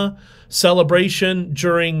Hashanah celebration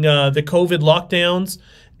during the COVID lockdowns,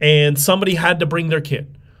 and somebody had to bring their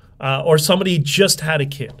kid. Or somebody just had a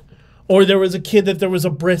kid. Or there was a kid that there was a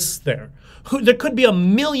bris there. There could be a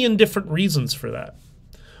million different reasons for that.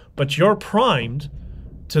 But you're primed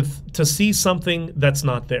to see something that's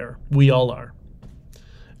not there. We all are.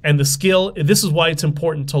 And this is why it's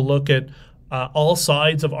important to look at all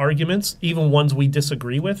sides of arguments, even ones we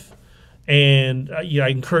disagree with. And I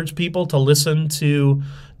encourage people to listen to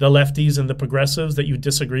the lefties and the progressives that you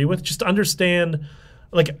disagree with. Just understand,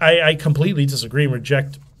 I completely disagree and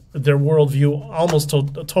reject their worldview almost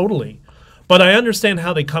totally. But I understand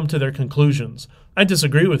how they come to their conclusions. I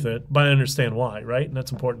disagree with it, but I understand why, right? And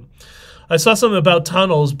that's important. I saw something about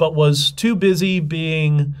tunnels, but was too busy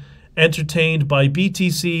being entertained by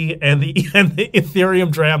BTC and the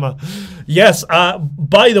Ethereum drama. Yes,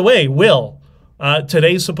 by the way, Will,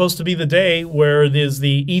 Today's supposed to be the day where there's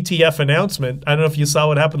the ETF announcement. I don't know if you saw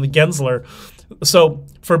what happened to Gensler. So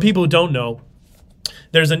for people who don't know,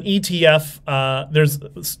 there's an ETF. There's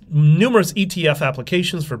numerous ETF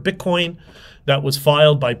applications for Bitcoin that was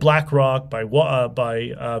filed by BlackRock,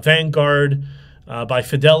 by Vanguard, by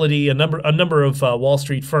Fidelity, a number of Wall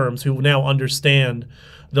Street firms who now understand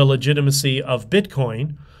the legitimacy of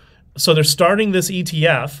Bitcoin. So they're starting this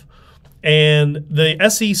ETF, and the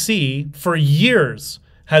SEC for years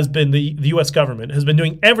has been, the U.S. government has been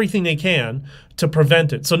doing everything they can to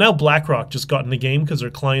prevent it. So now BlackRock just got in the game because their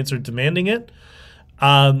clients are demanding it.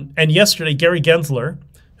 And yesterday, Gary Gensler,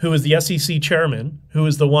 who is the SEC chairman, who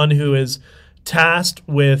is the one who is tasked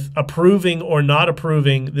with approving or not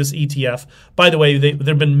approving this ETF. By the way,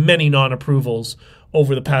 there have been many non-approvals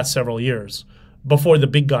over the past several years before the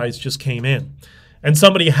big guys just came in. And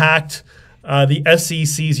somebody hacked the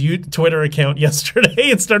SEC's Twitter account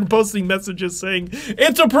yesterday and started posting messages saying,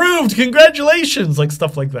 "It's approved, congratulations," like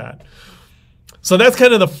stuff like that. So that's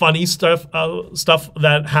kind of the funny stuff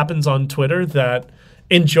that happens on Twitter. That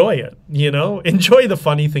enjoy it, enjoy the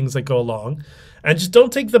funny things that go along, and just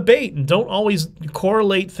don't take the bait and don't always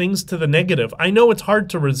correlate things to the negative. I know it's hard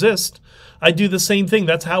to resist. I do the same thing.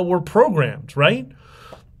 That's how we're programmed, right?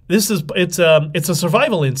 It's a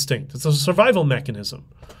survival instinct. It's a survival mechanism.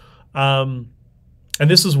 And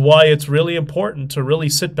this is why it's really important to really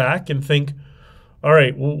sit back and think, all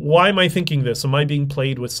right, well, why am I thinking this? Am I being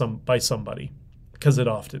played with by somebody? Because it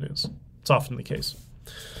often is. It's often the case.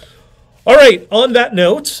 All right, on that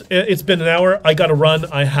note, it's been an hour. I got to run.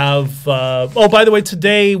 I have, by the way,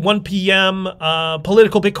 today, 1 p.m.,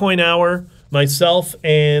 Political Bitcoin Hour, myself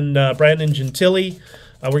and Brandon Gentili.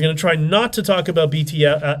 We're going to try not to talk about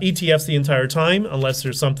ETFs the entire time unless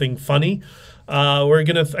there's something funny. I think we're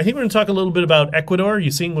going to talk a little bit about Ecuador.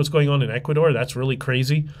 You seeing what's going on in Ecuador? That's really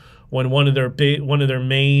crazy. When one of their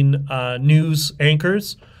main news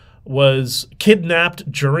anchors was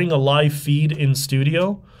kidnapped during a live feed in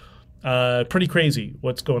studio. Pretty crazy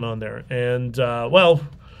what's going on there. And are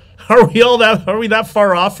we that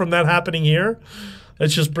far off from that happening here?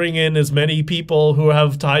 Let's just bring in as many people who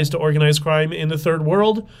have ties to organized crime in the third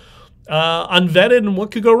world, unvetted, and what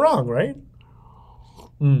could go wrong, right?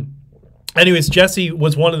 Anyways, Jesse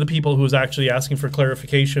was one of the people who was actually asking for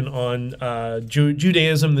clarification on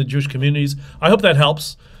Judaism, the Jewish communities. I hope that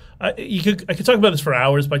helps. I could talk about this for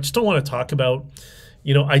hours, but I just don't want to talk about,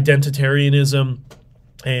 identitarianism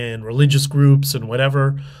and religious groups and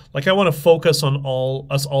whatever. Like, I want to focus on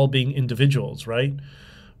us all being individuals, right?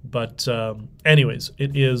 But anyways,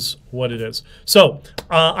 it is what it is. So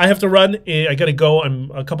I have to run. I got to go.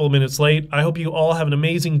 I'm a couple of minutes late. I hope you all have an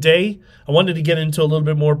amazing day. I wanted to get into a little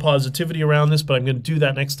bit more positivity around this, but I'm going to do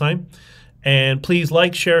that next time. And please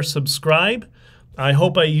like, share, subscribe. I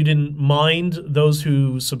hope you didn't mind those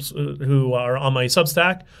who are on my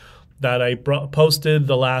Substack that I posted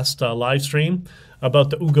the last live stream about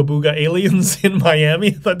the Ooga Booga aliens in Miami.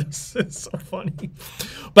 I thought this is so funny.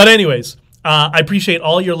 But anyways, I appreciate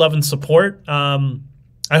all your love and support. I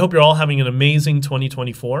hope you're all having an amazing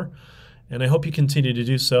 2024, and I hope you continue to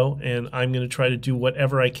do so. And I'm going to try to do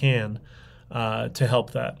whatever I can to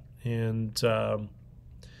help that. And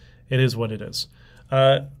it is what it is.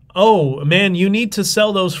 Oh, man, you need to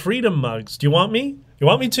sell those freedom mugs. Do you want me? You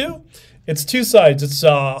want me to? It's two sides. It's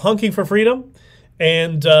honking for freedom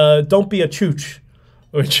and don't be a chooch,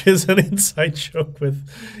 which is an inside joke with,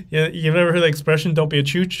 you've never heard the expression, don't be a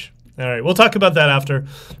chooch? All right, we'll talk about that after.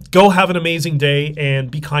 Go have an amazing day and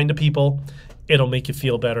be kind to people. It'll make you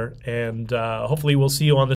feel better. And hopefully we'll see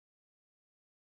you on the